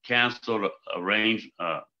canceled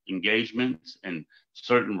engagements and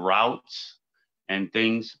certain routes and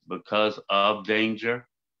things because of danger.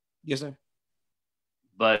 Yes, sir.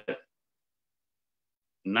 But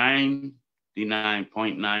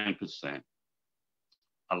 99.9%,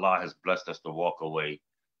 Allah has blessed us to walk away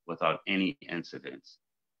without any incidents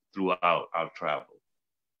throughout our travel.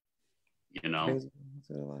 You know?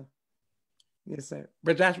 Yes, sir.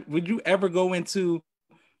 But Josh, would you ever go into,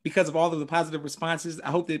 because of all of the positive responses,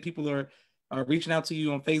 I hope that people are reaching out to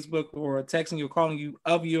you on Facebook or texting you or calling you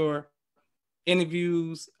of your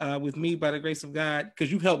interviews with me by the grace of God,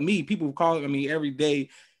 because you've helped me. People call me every day.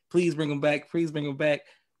 Please bring them back. Please bring them back.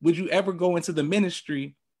 Would you ever go into the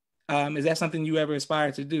ministry? Is that something you ever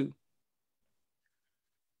aspire to do?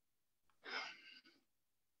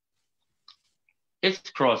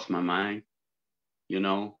 It's crossed my mind. You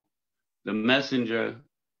know, the messenger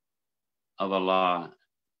of Allah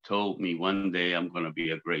told me one day I'm going to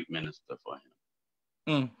be a great minister for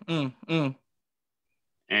him.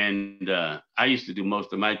 And I used to do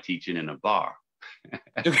most of my teaching in a bar.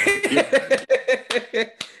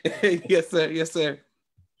 Yes, sir. Yes, sir.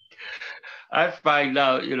 I find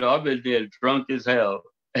out, I'm in there drunk as hell,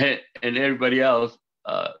 and everybody else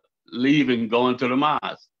leaving, going to the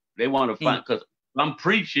mosque. They want to find, because I'm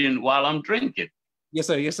preaching while I'm drinking. Yes,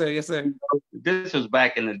 sir. Yes, sir. Yes, sir. This was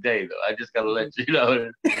back in the day, though. I just got to let you know.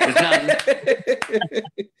 It's not.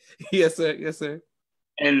 Yes, sir. Yes, sir.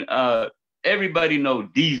 And everybody know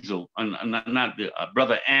Diesel, not the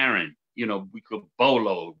brother Aaron. We could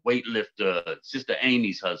Bolo, weightlifter, Sister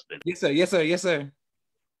Amy's husband. Yes, sir. Yes, sir. Yes, sir.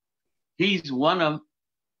 He's one of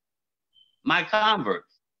my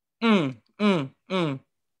converts.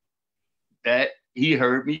 That he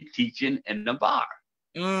heard me teaching in the bar.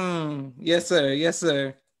 Yes, sir. Yes,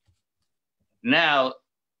 sir. Now,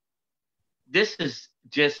 this is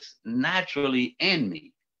just naturally in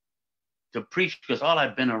me to preach, because all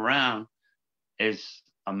I've been around is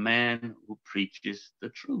a man who preaches the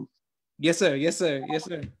truth. Yes, sir. Yes, sir. Yes,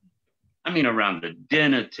 sir. I mean, around the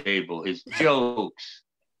dinner table, his jokes,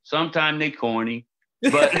 sometimes they corny,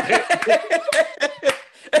 but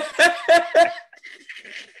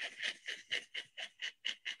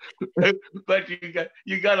but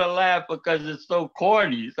you got to laugh because it's so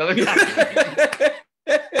corny. So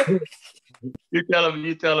you tell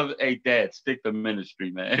him, hey, Dad, stick to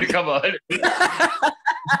ministry, man. Come on.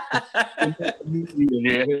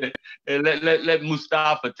 And let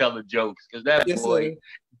Mustafa tell the jokes, because that boy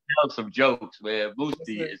tells some jokes, man.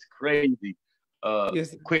 Musti is crazy,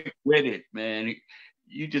 quick-witted, man.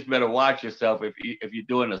 You just better watch yourself if you're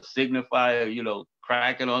doing a signifier,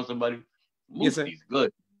 cracking on somebody. Musti's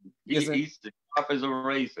good. He's the sharp as a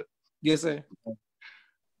razor. Yes, sir.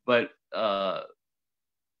 But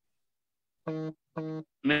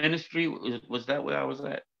ministry, was that where I was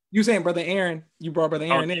at? You saying Brother Aaron? You brought Brother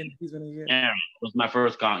Aaron in. Aaron was my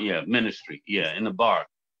first ministry. Yeah, in the bar.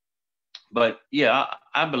 But yeah,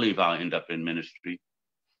 I believe I'll end up in ministry.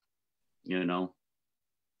 Even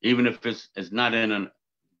if it's not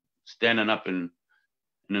standing up in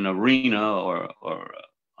an arena or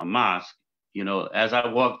a mosque. As I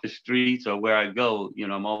walk the streets or where I go,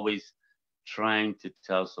 I'm always trying to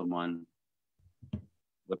tell someone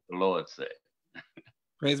what the Lord said.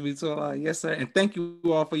 Praise be to Allah. Yes, sir. And thank you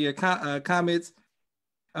all for your comments.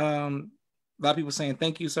 A lot of people saying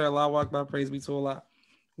thank you, sir. Allahu Akbar. Praise be to Allah.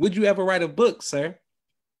 Would you ever write a book, sir?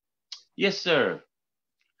 Yes, sir.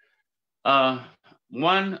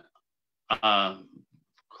 One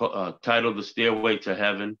titled "The Stairway to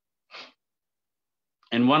Heaven,"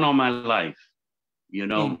 and one on my life.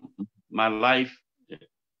 My life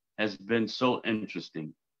has been so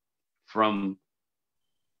interesting, from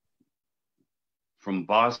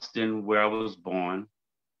Boston, where I was born,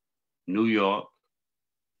 New York,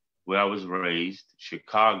 where I was raised,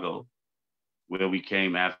 Chicago, where we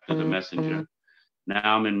came after the messenger.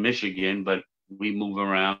 Now I'm in Michigan, but we move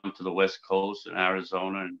around to the West Coast and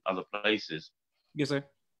Arizona and other places. Yes, sir.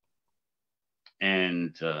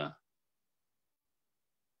 And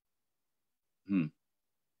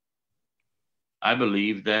I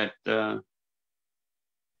believe that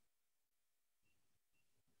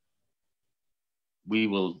we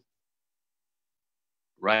will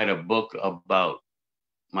write a book about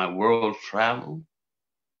my world travel,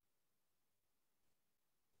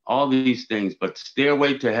 all these things, but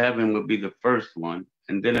Stairway to Heaven would be the first one,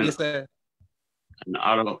 and then Yes, sir. an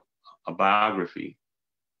autobiography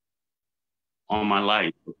on my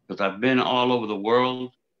life, because I've been all over the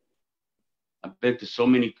world. I've been to so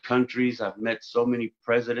many countries. I've met so many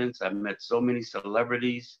presidents. I've met so many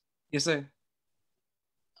celebrities. Yes, sir.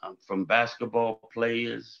 From basketball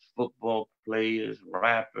players, football players,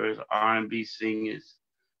 rappers, R&B singers,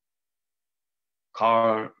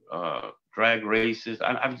 car drag races.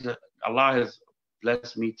 Allah has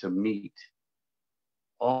blessed me to meet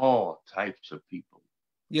all types of people.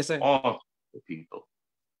 Yes, sir. All types of people.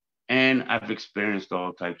 And I've experienced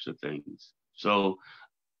all types of things. So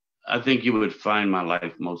I think you would find my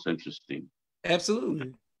life most interesting.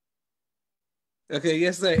 Absolutely. Okay,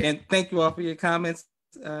 yes, sir. And thank you all for your comments.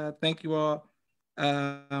 Thank you all.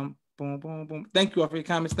 Boom, boom, boom. Thank you all for your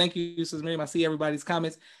comments. Thank you, Mrs. Miriam. I see everybody's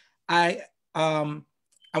comments. I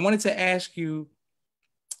wanted to ask you,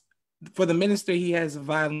 for the minister, he has a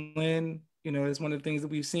violin. You know, it's one of the things that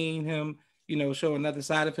we've seen him, you know, show another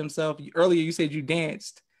side of himself. Earlier, you said you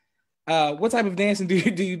danced. What type of dancing do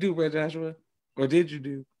you do, Brother Joshua? Or did you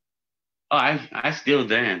do? Oh, I still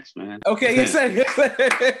dance, man. Okay, yes, sir. Yes, sir.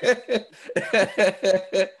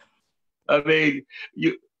 I mean,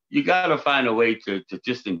 you got to find a way to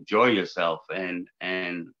just enjoy yourself, and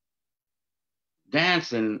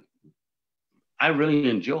dancing, I really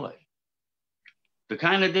enjoy. The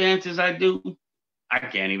kind of dances I do, I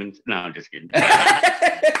can't even. No, I'm just kidding.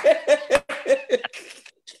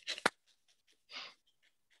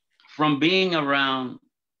 From being around,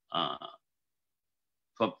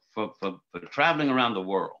 for traveling around the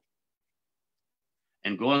world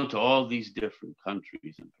and going to all these different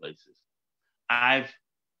countries and places, I've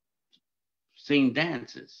seen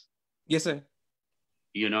dances. Yes, sir.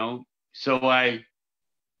 You know, so I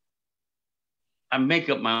make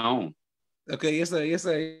up my own. Okay, yes, sir, yes,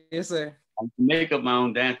 sir, yes, sir. I make up my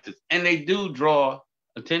own dances, and they do draw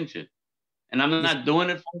attention. And I'm not doing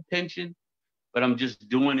it for attention, but I'm just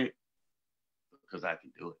doing it because I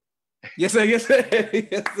can do it. Yes, sir, yes, sir,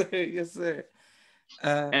 yes, sir, yes, sir.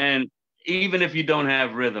 And even if you don't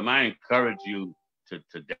have rhythm, I encourage you to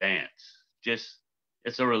dance. Just,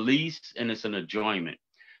 it's a release and it's an enjoyment.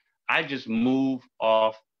 I just move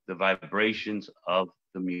off the vibrations of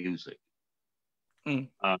the music.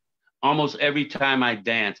 Almost every time I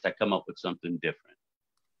dance, I come up with something different.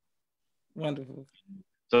 Wonderful.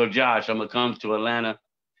 So, Josh, I'm gonna come to Atlanta,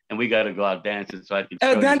 and we got to go out dancing so I can.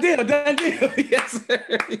 Done deal. Yes,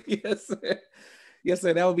 sir. Yes, sir. Yes,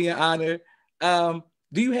 sir. That would be an honor.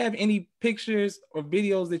 Do you have any pictures or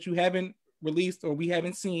videos that you haven't released or we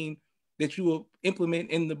haven't seen that you will implement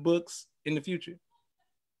in the books in the future?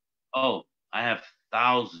 Oh, I have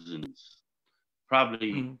thousands,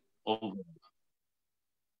 probably over,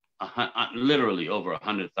 literally over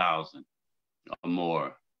 100,000 or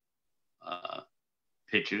more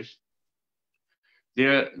pictures.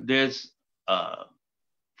 There's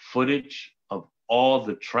footage of all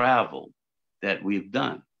the travel that we've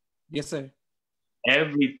done. Yes, sir.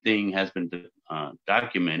 Everything has been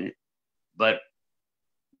documented, but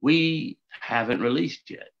we haven't released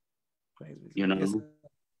yet. Crazy. You know, yes,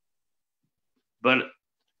 but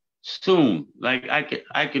soon, like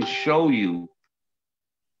I can show you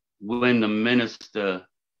when the minister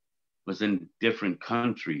was in different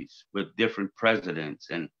countries with different presidents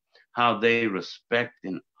and how they respect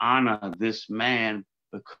and honor this man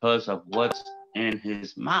because of what's in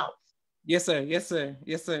his mouth. Yes, sir. Yes, sir.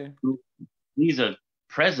 Yes, sir. These are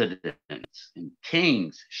presidents and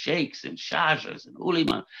kings, sheikhs and shahs and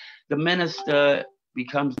ulama. The minister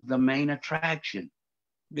becomes the main attraction.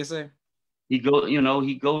 Yes, sir. He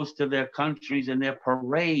goes to their countries and their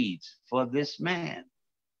parades for this man.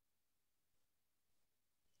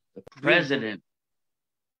 The president,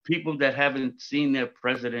 people that haven't seen their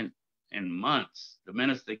president in months, the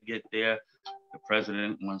minutes they get there, the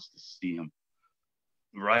president wants to see him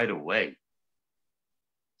right away.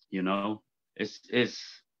 You know, it's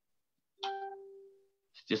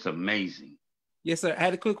just amazing. Yes, sir. I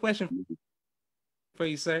had a quick question for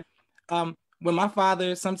you, sir. When my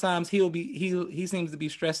father, sometimes he seems to be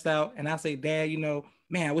stressed out, and I say, Dad, you know,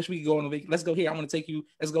 man, I wish we could go on a vacation. Let's go here. I want to take you.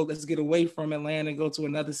 Let's get away from Atlanta and go to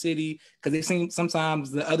another city, because it seems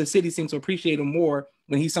sometimes the other cities seem to appreciate him more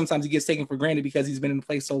when sometimes he gets taken for granted because he's been in the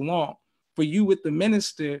place so long. For you with the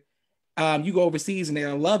minister, you go overseas and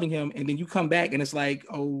they're loving him, and then you come back and it's like,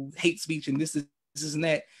 oh, hate speech and this and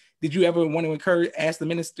that. Did you ever want to ask the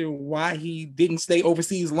minister why he didn't stay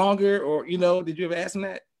overseas longer, or did you ever ask him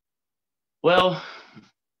that? Well,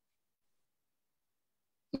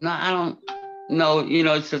 no, I don't. No,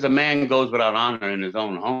 it says a man goes without honor in his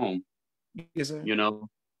own home. Yes, sir.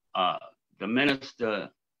 Uh, the minister,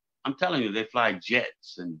 I'm telling you, they fly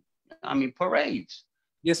jets and parades.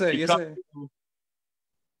 Yes, sir. Yes, Because sir.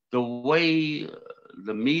 the way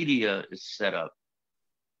the media is set up,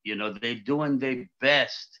 they're doing their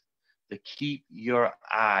best to keep your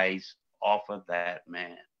eyes off of that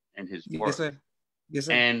man and his Yes, work. sir. Yes,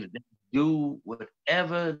 sir. And they do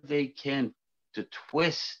whatever they can to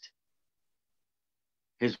twist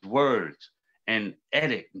his words and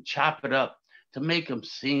edit and chop it up to make him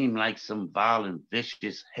seem like some violent,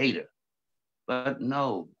 vicious hater. But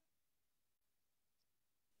no,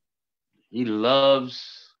 he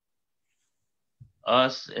loves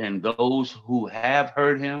us, and those who have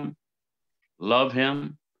heard him love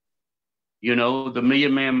him. The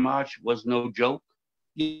Million Man March was no joke.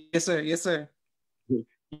 Yes, sir. Yes, sir.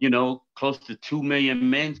 Close to 2 million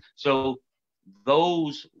men. So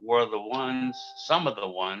those were some of the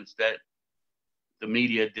ones that the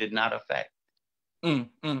media did not affect.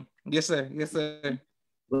 Yes, sir. Yes, sir.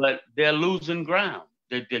 But they're losing ground.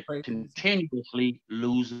 They're continuously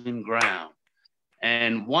losing ground.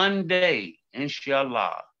 And one day,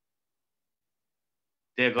 inshallah,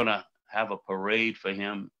 they're going to have a parade for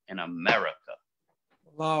him in America.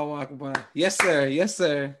 Allahu Akbar. Yes, sir. Yes,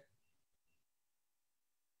 sir.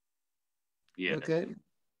 Yes. Okay.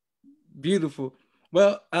 Beautiful.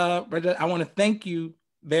 Well, brother, I want to thank you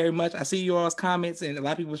very much. I see you all's comments and a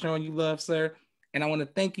lot of people showing you love, sir. And I want to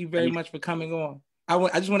thank you very much for coming on.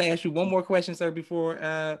 I just want to ask you one more question, sir, before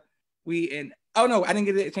I didn't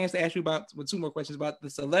get a chance to ask you about two more questions about the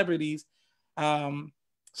celebrities.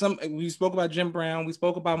 We spoke about Jim Brown, we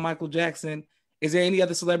spoke about Michael Jackson. Is there any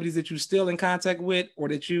other celebrities that you're still in contact with or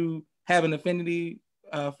that you have an affinity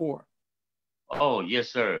for? Oh, yes,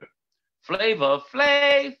 sir. Flavor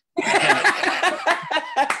Flav.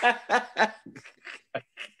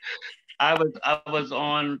 I was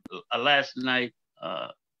on last night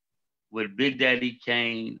with Big Daddy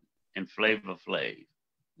Kane and Flavor Flav.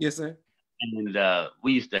 Yes, sir. And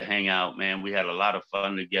we used to hang out, man. We had a lot of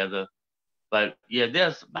fun together. But yeah,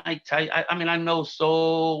 there's Mike Tyson. I know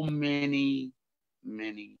so many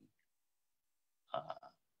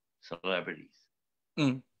celebrities.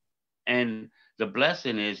 And the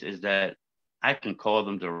blessing is that I can call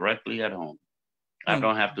them directly at home. I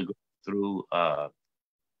don't have to go through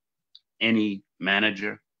any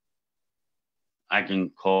manager. I can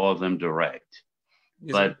call them direct.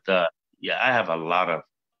 Yes, but I have a lot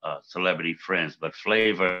of celebrity friends. But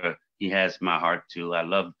Flavor, he has my heart too. I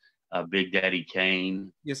love Big Daddy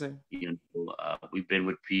Kane. Yes, sir. We've been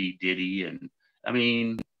with P. Diddy and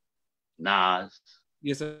Nas.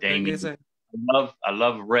 Yes, sir. Damien. Yes, sir. I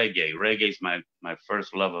love reggae. Reggae's my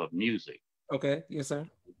first love of music. Okay. Yes, sir.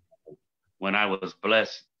 When I was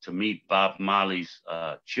blessed to meet Bob Marley's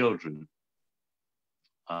children,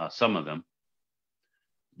 some of them,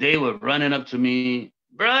 they were running up to me,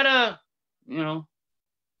 brother,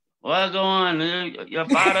 what's going on? Your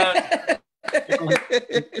father.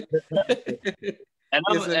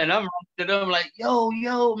 And I'm to them like,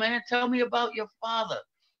 yo, man, tell me about your father.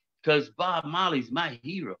 Because Bob Marley's my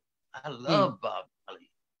hero. I love Bob Marley.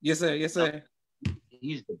 Yes, sir. Yes, sir.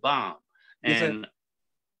 He's the bomb. Yes, and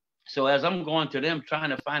so as I'm going to them trying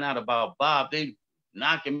to find out about Bob, they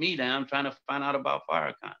knocking me down trying to find out about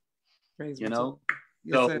Farrakhan.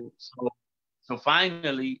 Yes, so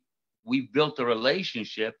finally we built a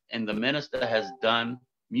relationship, and the minister has done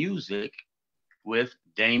music with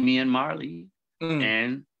Damian Marley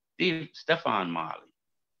and Stefan Marley.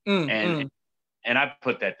 And I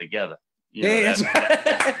put that together. That's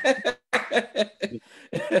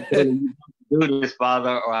do this,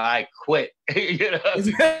 Father, or I quit.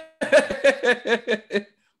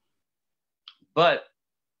 But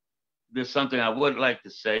there's something I would like to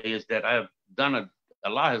say is that I've done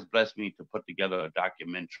Allah has blessed me to put together a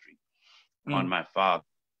documentary on my father.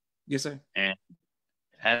 Yes, sir. And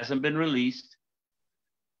it hasn't been released.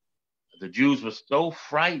 The Jews were so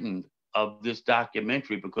frightened of this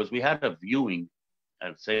documentary because we had a viewing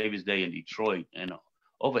at Savior's Day in Detroit, and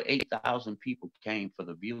over 8,000 people came for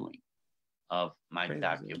the viewing of my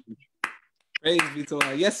documentary. Praise be to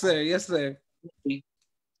Allah. Yes, sir. Yes, sir.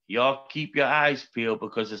 Y'all keep your eyes peeled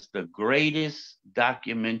because it's the greatest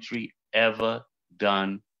documentary ever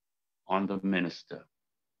done on the minister.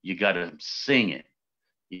 You got him singing.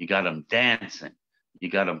 You got him dancing. You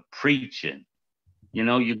got him preaching.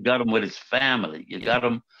 You got him with his family. You got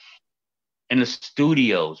him in the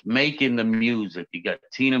studios making the music. You got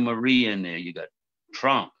Tina Marie in there. You got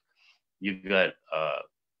Trump. You got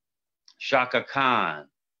Shaka Khan,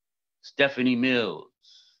 Stephanie Mills,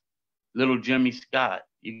 Little Jimmy Scott.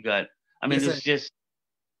 You got I mean, Yes, it's just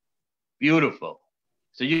beautiful.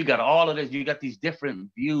 So you got all of this. You got these different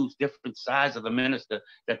views, different sides of the minister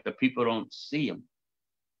that the people don't see him.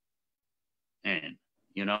 And,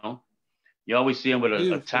 you know, you always see him with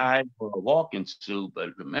a tie or a walking suit, but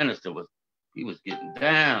the minister he was getting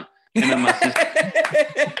down. Him and my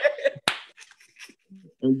sister.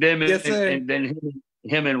 And then, yes, and then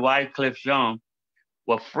him and Wycliffe Jean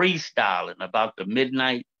were freestyling about the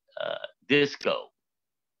midnight disco.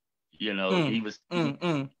 You know, he was,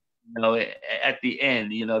 you know, at the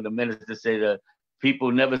end, you know, the minister said,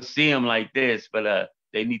 people never see him like this, but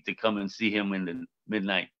they need to come and see him in the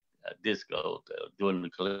midnight disco doing the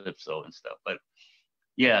calypso and stuff. But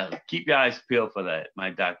yeah, keep your eyes peeled for that,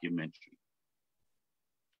 my documentary.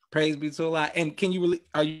 Praise be to Allah. And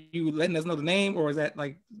are you letting us know the name, or is that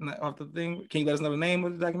like off the thing? Can you let us know the name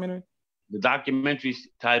of the documentary? The documentary's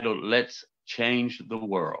titled "Let's Change the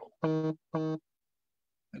World."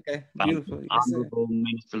 Okay, beautiful. Honorable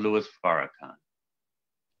Minister Louis Farrakhan.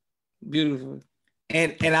 Beautiful.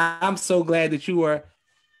 And I'm so glad that you are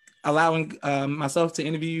allowing myself to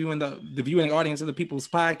interview you and the viewing audience of the People's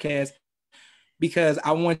Podcast, because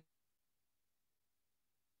I want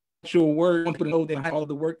your word, I want people to know that all of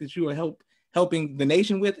the work that you are helping the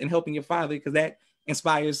nation with and helping your father, because that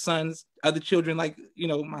inspires sons, other children like, you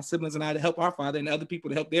know, my siblings and I, to help our father, and other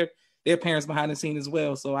people to help their parents behind the scenes as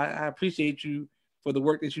well. So I appreciate you for the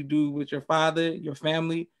work that you do with your father, your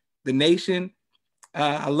family, the nation.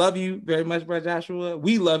 I love you very much, Brother Joshua.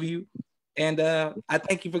 We love you. And I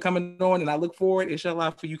thank you for coming on, and I look forward,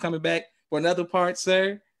 inshallah, for you coming back for another part,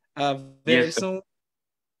 sir, very soon.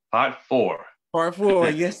 Part 4. Part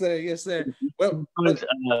 4, yes, sir, yes, sir. Well,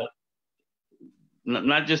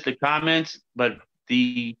 not just the comments, but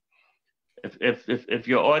if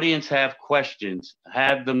your audience have questions,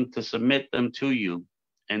 have them to submit them to you,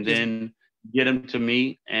 and then get them to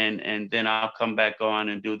me, and then I'll come back on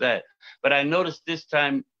and do that. But I noticed this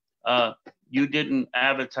time you didn't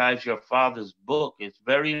advertise your father's book. It's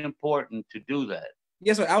very important to do that.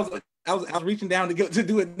 Yes, sir. I was reaching down to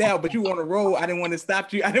do it now, but you on a roll. I didn't want to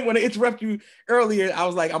stop you. I didn't want to interrupt you earlier. I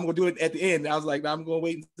was like, I'm gonna do it at the end. I was like, I'm gonna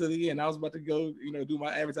wait until the end. I was about to go, do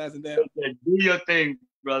my advertising now. Do your thing,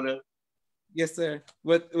 brother. Yes, sir.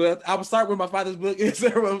 Well, I will start with my father's book. Yes,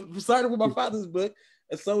 sir. Well, starting with my father's book,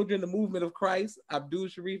 A Soldier in the Movement of Christ,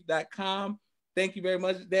 AbdulSharif.com. Thank you very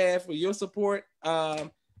much, Dad, for your support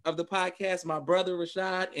of the podcast. My brother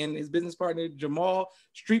Rashad and his business partner Jamal,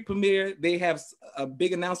 street premiere. They have a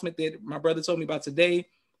big announcement that my brother told me about today.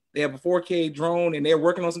 They have a 4K drone, and they're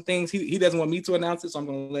working on some things. He doesn't want me to announce it, so I'm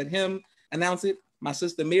going to let him announce it. My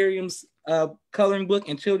sister Miriam's coloring book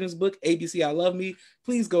and children's book, ABC I Love Me.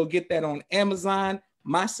 Please go get that on Amazon.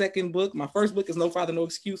 My second book, my first book is No Father, No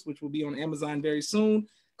Excuse, which will be on Amazon very soon.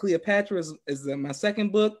 Cleopatra is my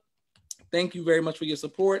second book. Thank you very much for your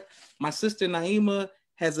support. My sister Naima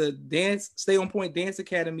has a Stay on Point Dance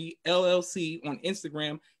Academy, LLC, on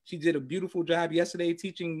Instagram. She did a beautiful job yesterday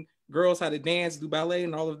teaching girls how to dance, do ballet,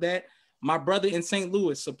 and all of that. My brother in St.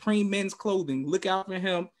 Louis, Supreme Men's Clothing. Look out for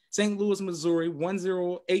him. St. Louis, Missouri,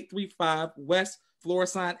 10835 West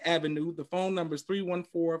Florissant Avenue. The phone number is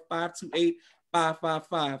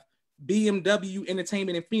 314-528-5555. BMW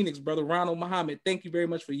Entertainment in Phoenix, Brother Ronald Muhammad. Thank you very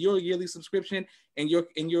much for your yearly subscription and your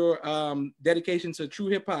dedication to true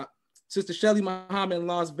hip hop. Sister Shelly Muhammad in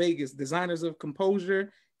Las Vegas, Designers of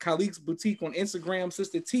Composure, Khalid's Boutique on Instagram.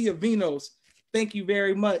 Sister Tia Vinos, thank you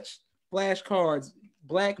very much. Flashcards,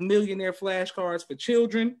 Black Millionaire flashcards for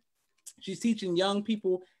children. She's teaching young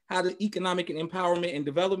people how to economic and empowerment and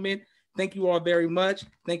development. Thank you all very much.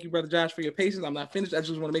 Thank you, Brother Josh, for your patience. I'm not finished. I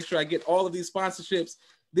just want to make sure I get all of these sponsorships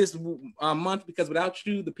this month, because without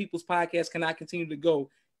you, the People's Podcast cannot continue to go.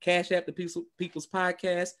 Cash App, the People's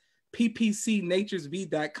Podcast,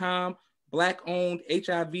 ppcnaturesv.com, Black-owned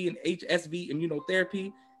HIV and HSV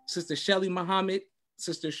immunotherapy, Sister Shelly Muhammad,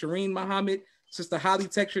 Sister Shireen Muhammad, Sister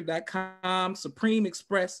HollyTexture.com, Supreme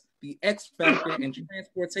Express, The X Factor and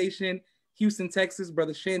Transportation, Houston, Texas,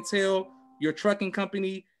 Brother Chantel, your trucking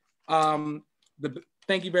company.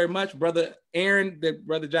 Thank you very much, Brother Aaron, that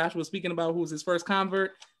Brother Joshua was speaking about, who was his first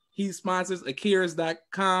convert. He sponsors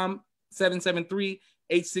Akiras.com,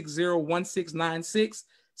 773-860-1696.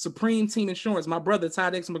 Supreme Team Insurance, my brother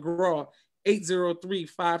Todd X McGraw,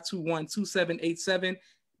 803-521-2787.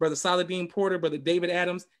 Brother Saladin Porter, Brother David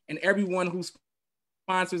Adams, and everyone who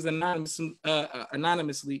sponsors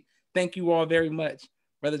anonymously. Thank you all very much.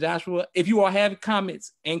 Brother Joshua, if you all have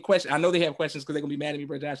comments and questions, I know they have questions because they're going to be mad at me,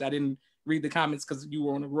 Brother Joshua. I didn't read the comments because you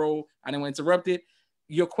were on a roll. I didn't want to interrupt it.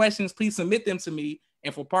 Your questions, please submit them to me.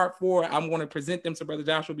 And for part 4, I'm going to present them to Brother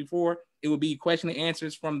Joshua before. It will be question and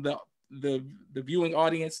answers from the the viewing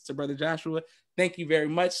audience to Brother Joshua. Thank you very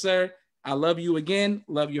much, sir. I love you again.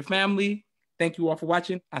 Love your family. Thank you all for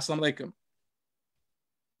watching. Assalamu alaikum.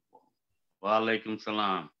 Wa alaikum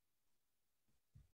salam.